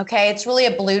blueprint. Okay, it's really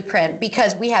a blueprint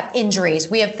because we have injuries,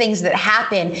 we have things that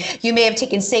happen. You may have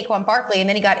taken Saquon Barkley and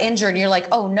then he got injured, and you're like,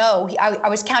 oh no, I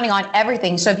was counting on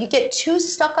everything. So if you get too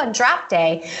stuck on draft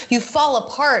day, you fall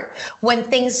apart when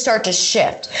things start to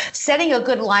shift. Setting a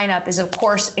good lineup is, of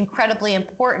course, incredibly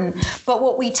important. But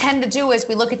what we tend to do is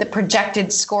we look at the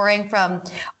projected scoring from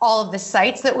all of the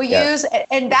sites that we use,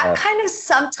 and that kind of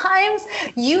sometimes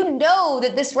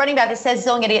that this running back that says he's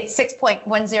only going to get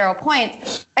 6.10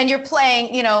 points, and you're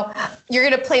playing, you're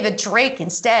going to play the Drake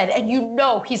instead, and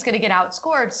he's going to get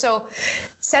outscored. So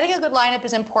setting a good lineup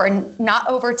is important, not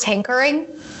over tinkering.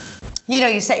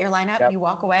 You set your lineup, you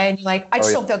walk away, and you're like, I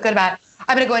just don't feel good about it.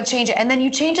 I'm going to go and change it. And then you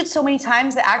change it so many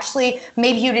times that actually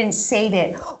maybe you didn't save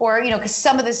it. Or, because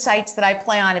some of the sites that I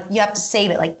play on, if you have to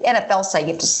save it, like NFL site,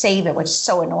 you have to save it, which is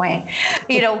so annoying,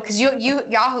 because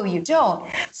Yahoo, you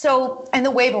don't. So, and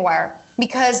the waiver wire.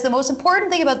 because the most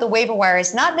important thing about the waiver wire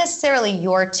is not necessarily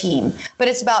your team, but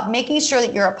it's about making sure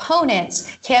that your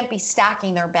opponents can't be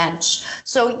stacking their bench.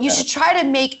 So you should try to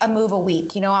make a move a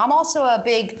week. I'm also a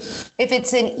big, if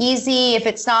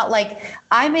it's not like,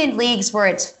 I'm in leagues where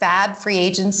it's fab free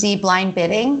agency, blind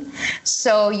bidding.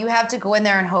 So you have to go in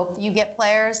there and hope that you get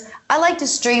players. I like to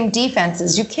stream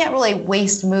defenses. You can't really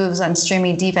waste moves on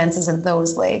streaming defenses in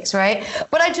those leagues, right?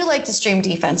 But I do like to stream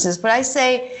defenses. But I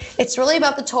say it's really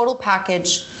about the total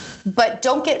package. But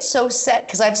don't get so set,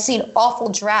 because I've seen awful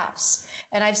drafts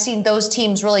and I've seen those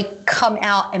teams really come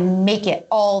out and make it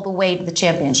all the way to the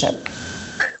championship.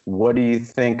 What do you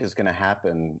think is going to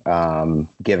happen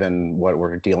given what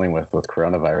we're dealing with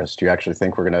coronavirus? Do you actually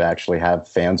think we're going to actually have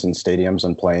fans in stadiums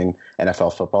and playing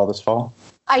NFL football this fall?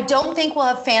 I don't think we'll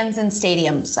have fans in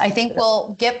stadiums. I think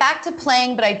we'll get back to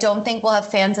playing, but I don't think we'll have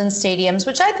fans in stadiums,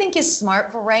 which I think is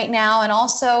smart for right now. And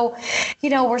also,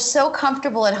 we're so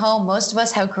comfortable at home. Most of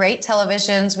us have great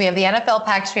televisions. We have the NFL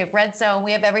package, we have Red Zone,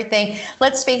 we have everything.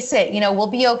 Let's face it, we'll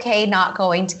be okay not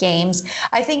going to games.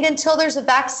 I think until there's a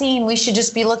vaccine, we should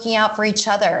just be looking out for each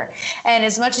other. And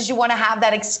as much as you want to have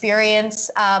that experience,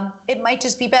 it might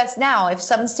just be best now. If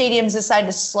some stadiums decide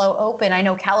to slow open, I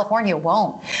know California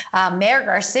won't.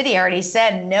 Mayor City already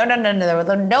said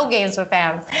no games with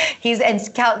fans.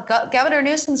 Governor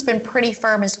Newsom's been pretty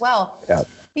firm as well. Yeah.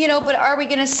 But are we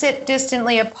going to sit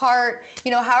distantly apart?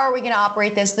 How are we going to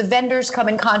operate this? The vendors come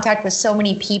in contact with so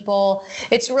many people.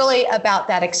 It's really about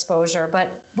that exposure,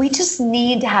 but we just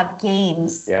need to have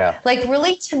games. Yeah. Like,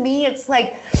 really, to me, it's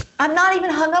like, I'm not even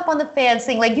hung up on the fans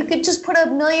thing. Like, you could just put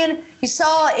 1 million. You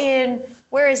saw in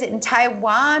in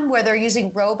Taiwan, where they're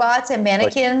using robots and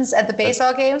mannequins at the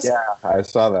baseball games? Yeah, I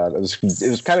saw that. It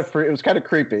was kind of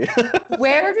creepy.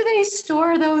 Where do they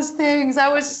store those things? I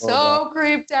was so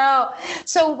creeped out.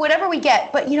 So whatever we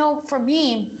get, but for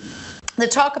me, the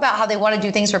talk about how they want to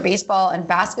do things for baseball and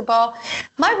basketball,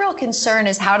 my real concern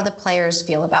is, how do the players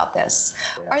feel about this?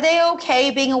 Yeah. Are they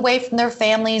okay being away from their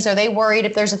families? Are they worried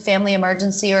if there's a family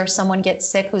emergency or someone gets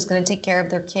sick, who's going to take care of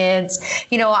their kids?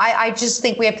 I just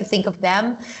think we have to think of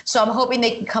them. So I'm hoping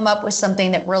they can come up with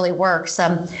something that really works.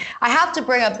 I have to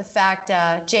bring up the fact,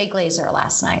 Jay Glazer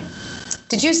last night.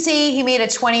 Did you see he made a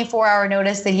 24-hour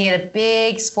notice that he had a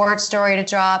big sports story to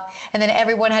drop, and then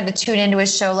everyone had to tune into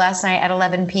his show last night at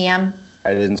 11 p.m.?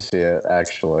 I didn't see it,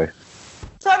 actually.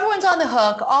 So everyone's on the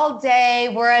hook all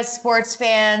day. We're, as sports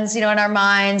fans, in our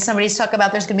minds, somebody's talking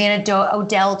about there's going to be an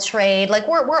Odell trade. Like,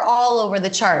 we're all over the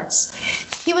charts.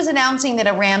 He was announcing that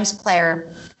a Rams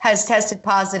player has tested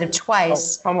positive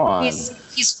twice. Oh, come on.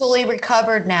 He's fully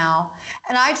recovered now.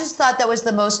 And I just thought that was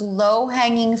the most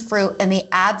low-hanging fruit in the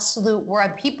absolute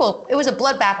world. It was a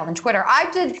bloodbath on Twitter. I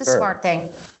did the smart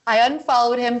thing. I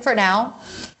unfollowed him for now,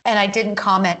 and I didn't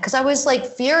comment, because I was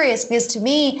furious, because to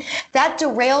me, that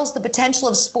derails the potential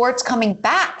of sports coming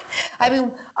back. I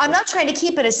mean, I'm not trying to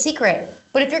keep it a secret,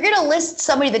 but if you're going to list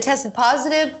somebody that tested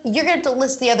positive, you're going to have to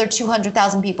list the other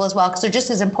 200,000 people as well, because they're just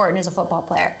as important as a football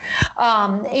player.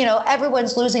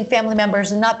 Everyone's losing family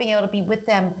members and not being able to be with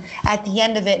them at the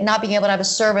end of it, not being able to have a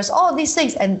service, all of these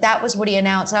things. And that was what he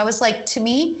announced. And I was like, to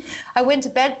me, I went to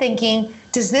bed thinking,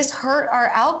 does this hurt our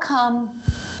outcome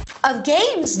of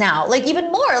games now?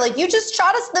 Even more, you just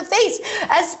shot us in the face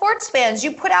as sports fans.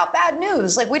 You put out bad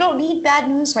news. We don't need bad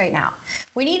news right now.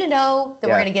 We need to know that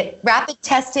we're going to get rapid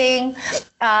testing,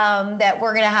 that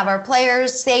we're going to have our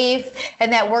players safe,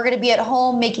 and that we're going to be at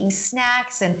home making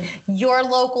snacks, and your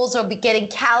locals will be getting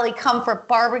Cali Comfort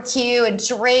barbecue and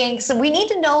drinks. And we need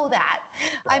to know that.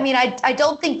 I mean, I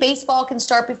don't think baseball can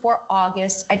start before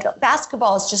August.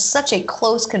 Basketball is just such a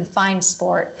close, confined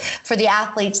sport for the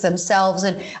athletes themselves.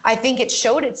 And I think it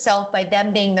showed itself by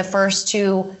them being the first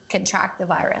to contract the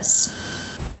virus.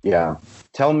 Yeah.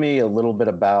 Tell me a little bit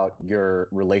about your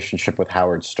relationship with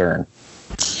Howard Stern.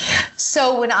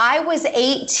 So when I was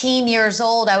 18 years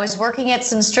old, I was working at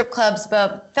some strip clubs,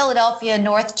 about Philadelphia,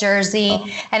 North Jersey.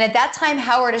 And at that time,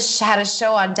 Howard had a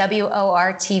show on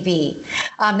W.O.A.T.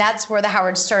 That's where the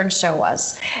Howard Stern show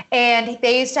was. And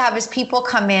they used to have his people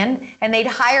come in, and they'd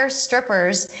hire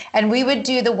strippers. And we would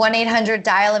do the 1-800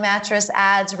 dial a mattress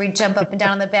ads, where we'd jump up and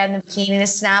down on the bed in a bikini to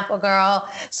snap a girl.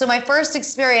 So my first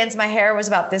experience, my hair was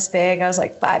about this big. I was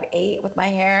 5'8" with my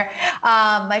hair.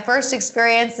 My first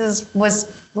experiences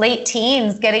was late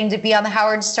teens, getting to be on the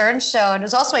Howard Stern show. And it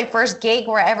was also my first gig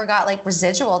where I ever got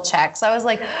residual checks. I was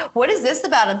like, what is this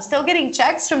about? I'm still getting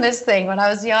checks from this thing when I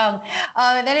was young.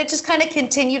 And then it just kind of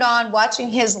continued on, watching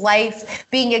his life,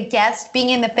 being a guest, being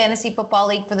in the fantasy football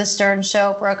league for the Stern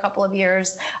show for a couple of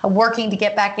years, working to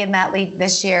get back in that league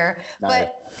this year. Nice.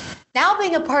 But now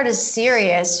being a part of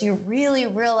Sirius, you really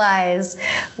realize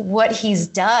what he's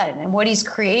done and what he's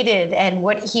created and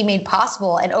what he made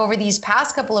possible. And over these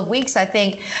past couple of weeks, I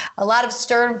think a lot of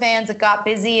Stern fans that got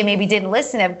busy and maybe didn't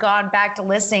listen have gone back to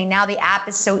listening. Now the app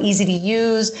is so easy to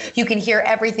use. You can hear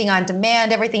everything on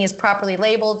demand. Everything is properly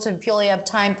labeled, so if you only have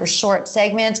time for short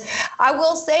segments. I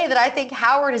will say that I think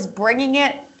Howard is bringing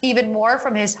it even more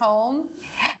from his home.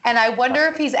 And I wonder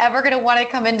if he's ever going to want to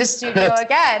come into studio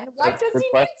again. What does he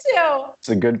need to? It's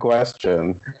a good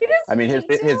question. I mean,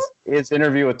 his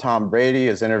interview with Tom Brady,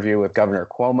 his interview with Governor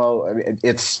Cuomo, I mean,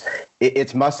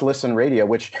 it's must-listen radio,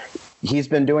 which he's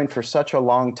been doing for such a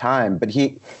long time. But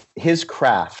his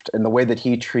craft and the way that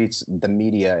he treats the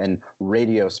media and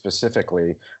radio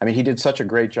specifically, I mean, he did such a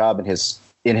great job in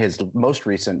his most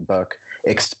recent book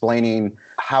explaining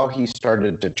how he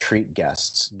started to treat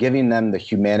guests, giving them the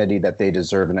humanity that they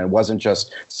deserve. And it wasn't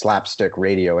just slapstick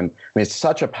radio. And I mean, it's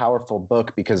such a powerful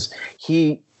book because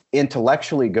he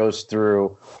intellectually goes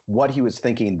through what he was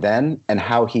thinking then and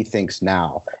how he thinks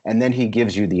now. And then he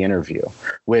gives you the interview,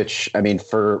 which, I mean,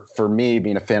 for me,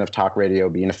 being a fan of talk radio,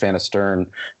 being a fan of Stern,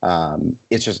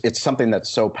 it's something that's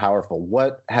so powerful.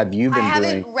 What have you been doing? I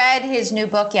haven't read his new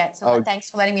book yet, so thanks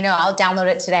for letting me know. I'll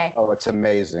download it today. Oh, it's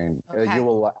amazing.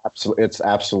 Okay. It's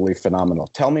absolutely phenomenal.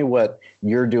 Tell me what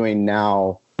you're doing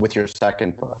now with your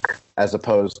second book, as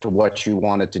opposed to what you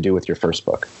wanted to do with your first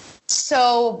book.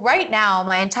 So right now,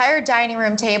 my entire dining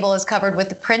room table is covered with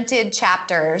the printed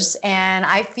chapters, and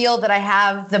I feel that I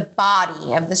have the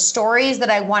body of the stories that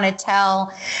I want to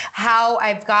tell, how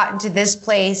I've gotten to this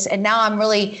place, and now I'm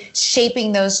really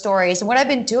shaping those stories. And what I've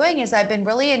been doing is I've been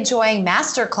really enjoying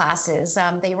master classes.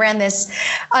 They ran this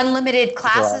unlimited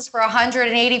classes for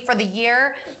 $180 for the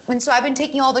year, and so I've been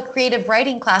taking all the creative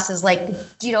writing classes, like,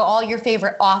 you know, all your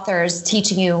favorite authors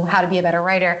teaching you how to be a better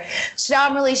writer. So now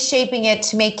I'm really shaping it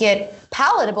to make it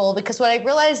palatable, because what I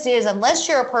realized is, unless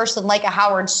you're a person like a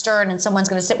Howard Stern and someone's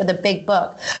going to sit with a big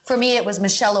book, for me it was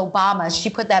Michelle Obama.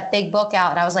 She put that big book out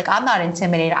and I was like, I'm not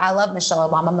intimidated. I love Michelle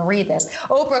Obama. I'm going to read this.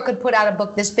 Oprah could put out a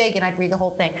book this big and I'd read the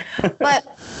whole thing.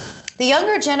 But the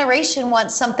younger generation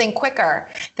wants something quicker.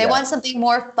 They want something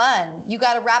more fun. You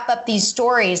got to wrap up these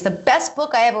stories. The best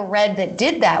book I ever read that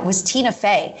did that was Tina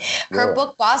Fey. Her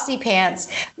book, Bossy Pants,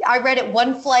 I read it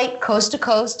one flight, coast to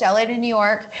coast, LA to New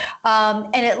York,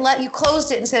 and you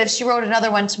closed it and said, if she wrote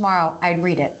another one tomorrow, I'd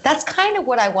read it. That's kind of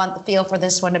what I want the feel for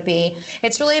this one to be.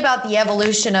 It's really about the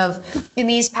evolution of, in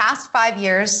these past 5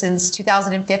 years, since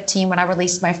 2015, when I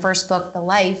released my first book, The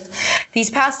Life, these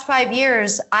past 5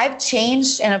 years, I've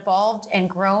changed and evolved and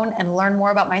grown and learned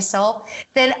more about myself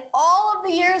than all of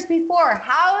the years before.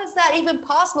 How is that even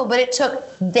possible? But it took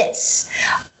this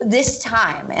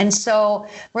time. And so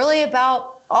really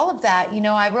about all of that, you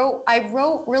know, I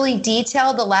wrote really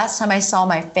detailed the last time I saw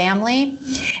my family,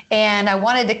 and I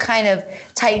wanted to kind of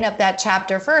tighten up that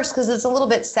chapter first because it's a little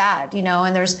bit sad, you know,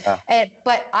 and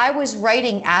but I was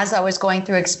writing as I was going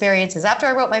through experiences. After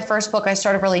I wrote my first book, I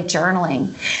started really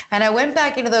journaling, and I went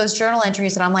back into those journal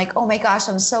entries and I'm like, oh my gosh,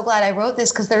 I'm so glad I wrote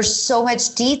this, because there's so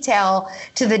much detail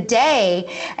to the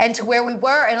day and to where we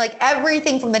were, and like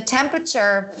everything from the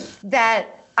temperature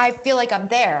that I feel like I'm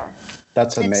there.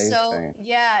 That's amazing. And so,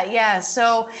 yeah.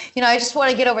 So, you know, I just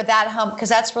want to get over that hump, because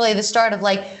that's really the start of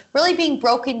like really being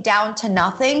broken down to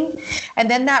nothing. And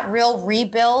then that real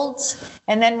rebuild,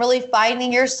 and then really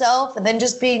finding yourself, and then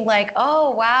just being like,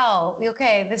 oh, wow,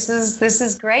 okay, this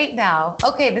is great now.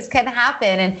 Okay, this can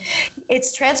happen. And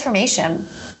it's transformation,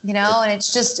 you know, and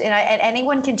it's just, and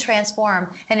anyone can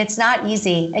transform, and it's not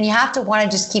easy. And you have to want to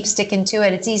just keep sticking to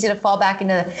it. It's easy to fall back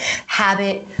into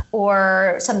habit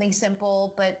or something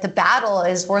simple, but the battle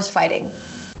is worth fighting.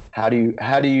 How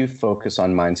do you focus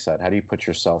on mindset? How do you put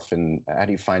yourself in, how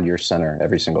do you find your center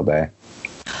every single day?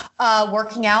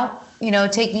 Working out, you know,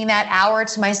 taking that hour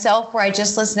to myself where I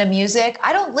just listen to music.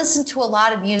 I don't listen to a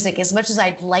lot of music as much as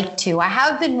I'd like to. I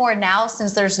have been more now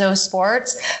since there's no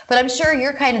sports, but I'm sure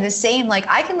you're kind of the same. Like,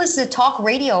 I can listen to talk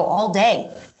radio all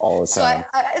day. All the time.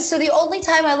 So the only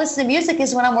time I listen to music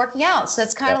is when I'm working out. So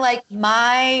it's kind of like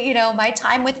my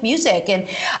time with music. And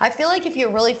I feel like if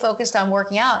you're really focused on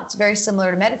working out, it's very similar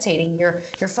to meditating. Your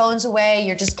phone's away,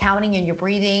 you're just counting and you're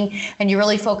breathing, and you're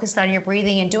really focused on your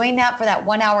breathing, and doing that for that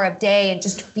 1 hour a day, and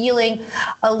just feeling feeling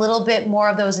a little bit more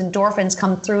of those endorphins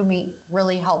come through me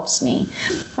really helps me.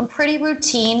 I'm pretty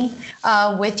routine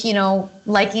with,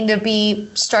 liking to be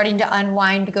starting to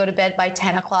unwind, to go to bed by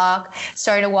 10 o'clock,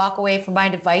 starting to walk away from my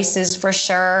devices for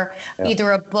sure,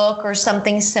 either a book or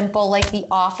something simple like The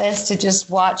Office to just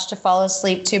watch to fall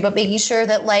asleep to, but making sure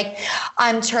that like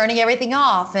I'm turning everything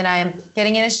off and I'm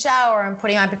getting in a shower and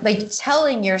putting on, like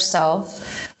telling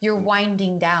yourself you're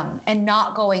winding down and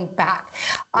not going back.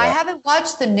 I haven't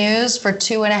watched the news for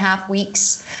 2.5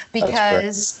 weeks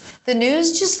because the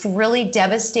news just really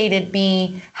devastated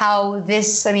me how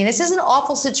this is an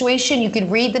awful situation. You can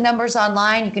read the numbers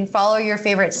online. You can follow your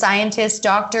favorite scientists,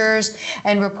 doctors,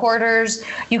 and reporters.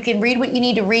 You can read what you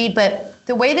need to read, but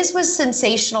the way this was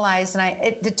sensationalized,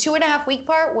 and the 2.5 week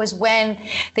part was when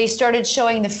they started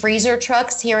showing the freezer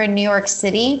trucks here in New York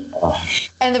City.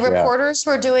 And the reporters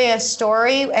were doing a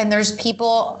story, and there's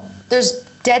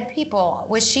dead people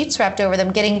with sheets wrapped over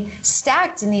them getting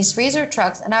stacked in these freezer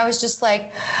trucks. And I was just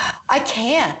like, I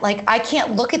can't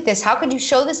look at this. How could you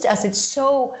show this to us? It's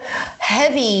so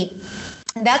heavy.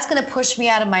 And that's going to push me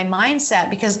out of my mindset,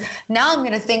 because now I'm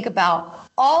going to think about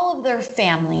all of their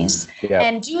families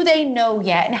and do they know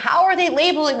yet? And how are they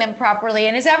labeling them properly?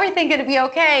 And is everything going to be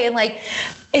okay? And like,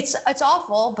 it's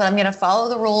awful, but I'm going to follow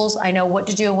the rules. I know what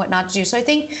to do and what not to do. So I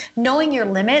think knowing your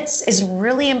limits is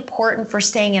really important for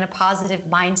staying in a positive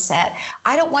mindset.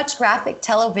 I don't watch graphic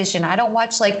television. I don't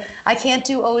watch, I can't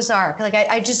do Ozark.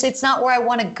 It's not where I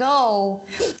want to go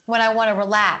when I want to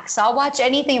relax. I'll watch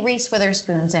anything Reese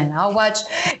Witherspoon's in. I'll watch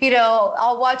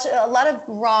a lot of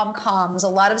rom-coms, a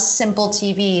lot of simple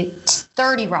TV,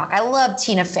 30 Rock. I love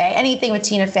Tina Fey, anything with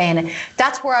Tina Fey in it.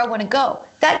 That's where I want to go.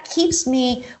 That keeps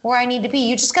me where I need to be.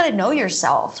 You just got to know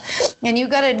yourself, and you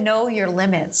got to know your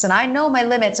limits. And I know my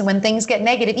limits. And when things get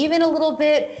negative, even a little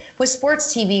bit with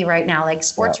sports TV right now, like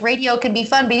sports radio can be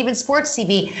fun, but even sports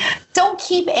TV, don't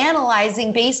keep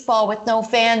analyzing baseball with no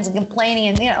fans and complaining.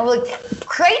 And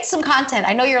create some content.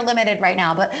 I know you're limited right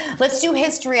now, but let's do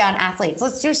history on athletes.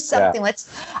 Let's do something.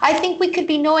 I think we could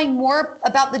be knowing more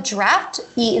about the draft.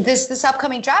 This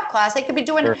upcoming draft class. They could be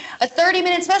doing a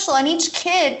 30-minute special on each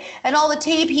kid and all the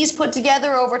tape he's put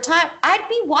together over time. I'd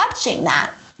be watching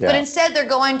that. But instead they're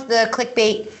going to the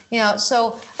clickbait,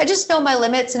 so I just know my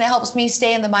limits, and it helps me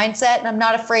stay in the mindset. And I'm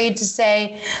not afraid to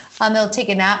say they'll take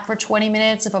a nap for 20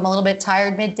 minutes if I'm a little bit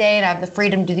tired midday, and I have the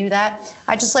freedom to do that.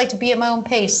 I just like to be at my own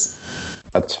pace.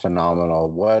 That's phenomenal.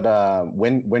 What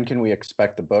when can we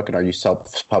expect the book, and are you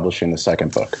self-publishing the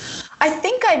second book? I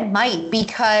think I might,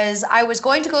 because I was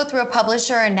going to go through a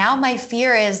publisher, and now my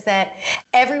fear is that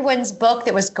everyone's book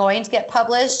that was going to get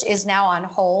published is now on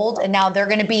hold, and now they're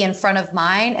going to be in front of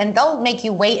mine, and they'll make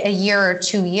you wait a year or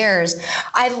 2 years.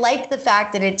 I like the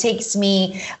fact that it takes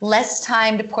me less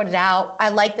time to put it out. I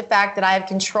like the fact that I have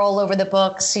control over the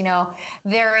books.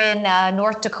 They're in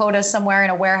North Dakota somewhere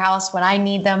in a warehouse. When I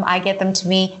need them, I get them to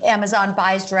me. Amazon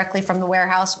buys directly from the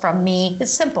warehouse from me.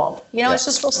 It's simple. It's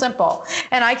just real simple.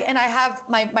 And I have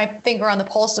my finger on the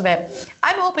pulse of it.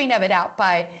 I'm hoping to have it out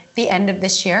by the end of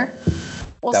this year.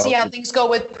 We'll see how things go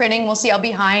with printing. We'll see how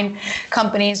behind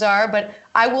companies are. But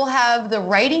I will have the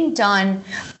writing done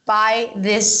by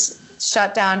this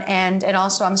shutdown end, and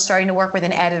also I'm starting to work with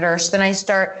an editor. So then I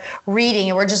start reading,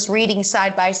 and we're just reading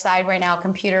side by side right now,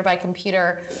 computer by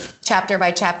computer, chapter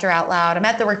by chapter out loud. I'm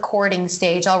at the recording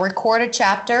stage. I'll record a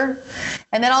chapter,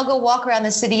 and then I'll go walk around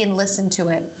the city and listen to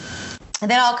it. And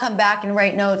then I'll come back and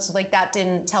write notes like that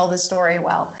didn't tell the story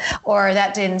well, or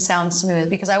that didn't sound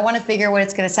smooth, because I want to figure what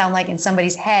it's going to sound like in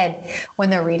somebody's head when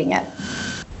they're reading it.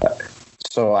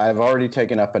 So I've already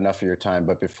taken up enough of your time,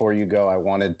 but before you go, I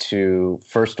wanted to,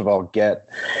 first of all, get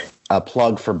a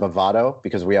plug for Bovado,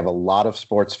 because we have a lot of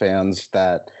sports fans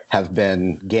that have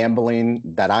been gambling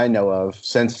that I know of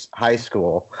since high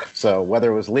school. So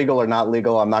whether it was legal or not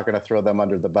legal, I'm not going to throw them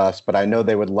under the bus, but I know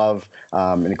they would love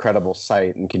an incredible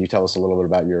site. And can you tell us a little bit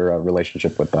about your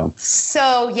relationship with them?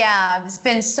 So, yeah, it's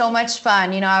been so much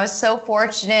fun. I was so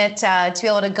fortunate to be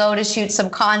able to go to shoot some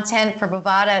content for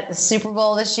Bovada at the Super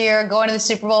Bowl this year. Going to the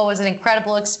Super Bowl was an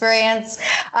incredible experience.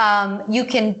 You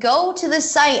can go to the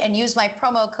site and use my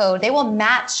promo code. They will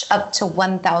match up to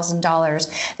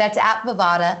 $1,000. That's at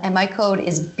Bovada. And my code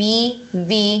is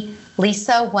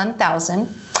BVLisa1000.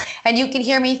 And you can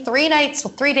hear me 3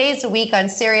 days a week on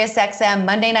Sirius XM.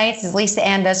 Monday nights is Lisa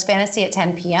Ann Does Fantasy at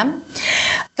 10 p.m.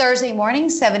 Thursday morning,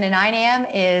 7 to 9 a.m.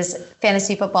 is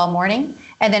Fantasy Football Morning.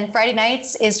 And then Friday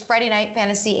nights is Friday Night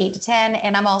Fantasy 8 to 10.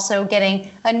 And I'm also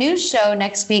getting a new show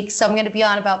next week. So I'm going to be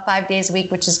on about 5 days a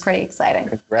week, which is pretty exciting.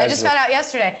 I just found out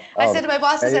yesterday. I said to my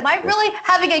boss, I said, am I really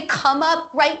having a come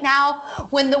up right now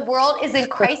when the world is in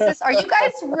crisis? Are you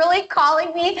guys really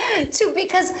calling me to,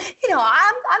 because,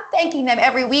 I'm thanking them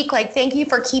every week. Like, thank you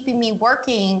for keeping me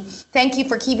working. Thank you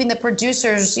for keeping the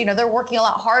producers, they're working a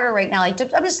lot harder right now. Like,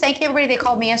 I'm just thanking everybody. They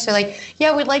called me yesterday, like,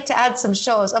 yeah, we'd like to add some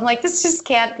shows. I'm like, this just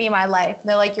can't be my life.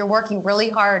 They're like, you're working really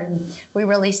hard and we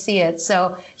really see it.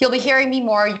 So you'll be hearing me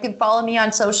more. You can follow me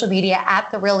on social media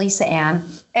at The Real Lisa Ann.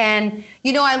 And,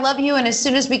 I love you. And as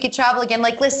soon as we could travel again,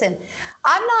 like, listen,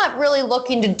 I'm not really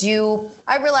looking to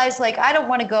I realized, like, I don't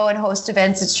want to go and host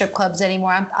events at strip clubs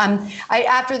anymore.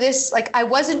 After this, like, I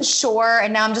wasn't sure.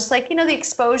 And now I'm just like, the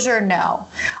exposure, no.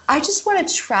 I just want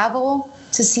to travel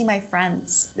to see my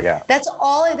friends. Yeah. That's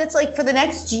like for the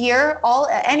next year,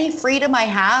 any freedom I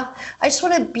have, I just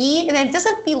want to be, and it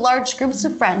doesn't be large groups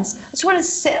of friends. I just want to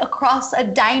sit across a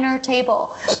diner table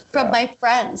from my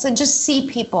friends and just see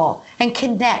people and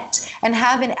connect and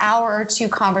have an hour or two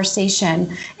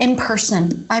conversation in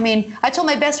person. I mean, I told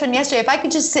my best friend yesterday, if I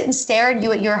could just sit and stare at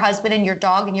you, at your husband and your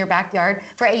dog in your backyard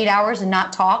for 8 hours and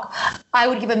not talk, I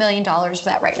would give $1 million for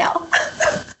that right now.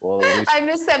 Well, I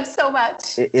miss them so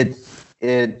much.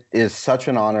 It is such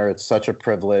an honor. It's such a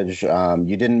privilege.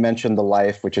 You didn't mention The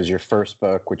Life, which is your first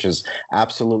book, which is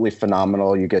absolutely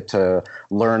phenomenal. You get to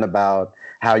learn about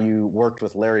how you worked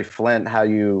with Larry Flint, how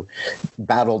you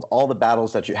battled all the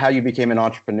battles how you became an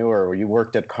entrepreneur. You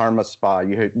worked at Karma Spa.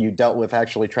 You dealt with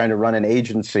actually trying to run an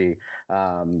agency.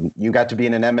 You got to be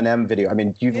in an Eminem video. I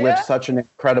mean, you've lived such an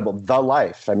incredible, The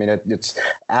Life. I mean, it's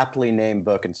aptly named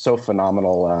book and so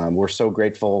phenomenal. We're so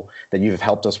grateful that you've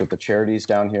helped us with the charities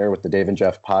down here with the Dave and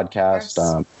Jeff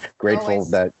podcast. Grateful Always.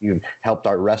 that you've helped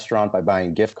our restaurant by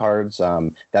buying gift cards.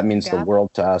 That means the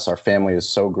world to us. Our family is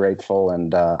so grateful.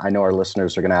 And I know our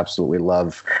listeners are going to absolutely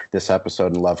love this episode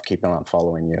and love keeping on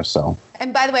following you. So.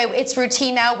 And by the way, it's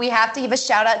routine now. We have to give a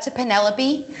shout out to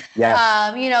Penelope.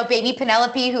 Yes. Baby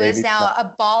Penelope, who is now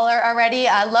a baller already.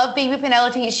 I love baby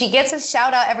Penelope. She gets a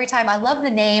shout out every time. I love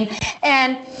the name.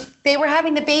 And they were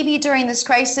having the baby during this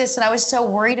crisis, and I was so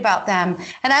worried about them.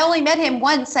 And I only met him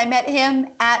once. I met him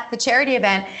at the charity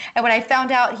event. And when I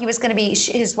found out his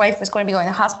wife was going to be going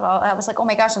to the hospital, I was like, oh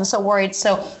my gosh, I'm so worried.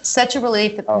 So such a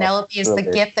relief that Penelope is the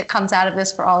gift that comes out of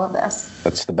this for all of this.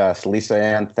 That's the best. Lisa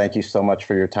Ann, thank you so much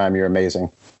for your time. You're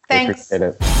amazing. Thanks. I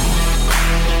appreciate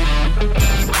it.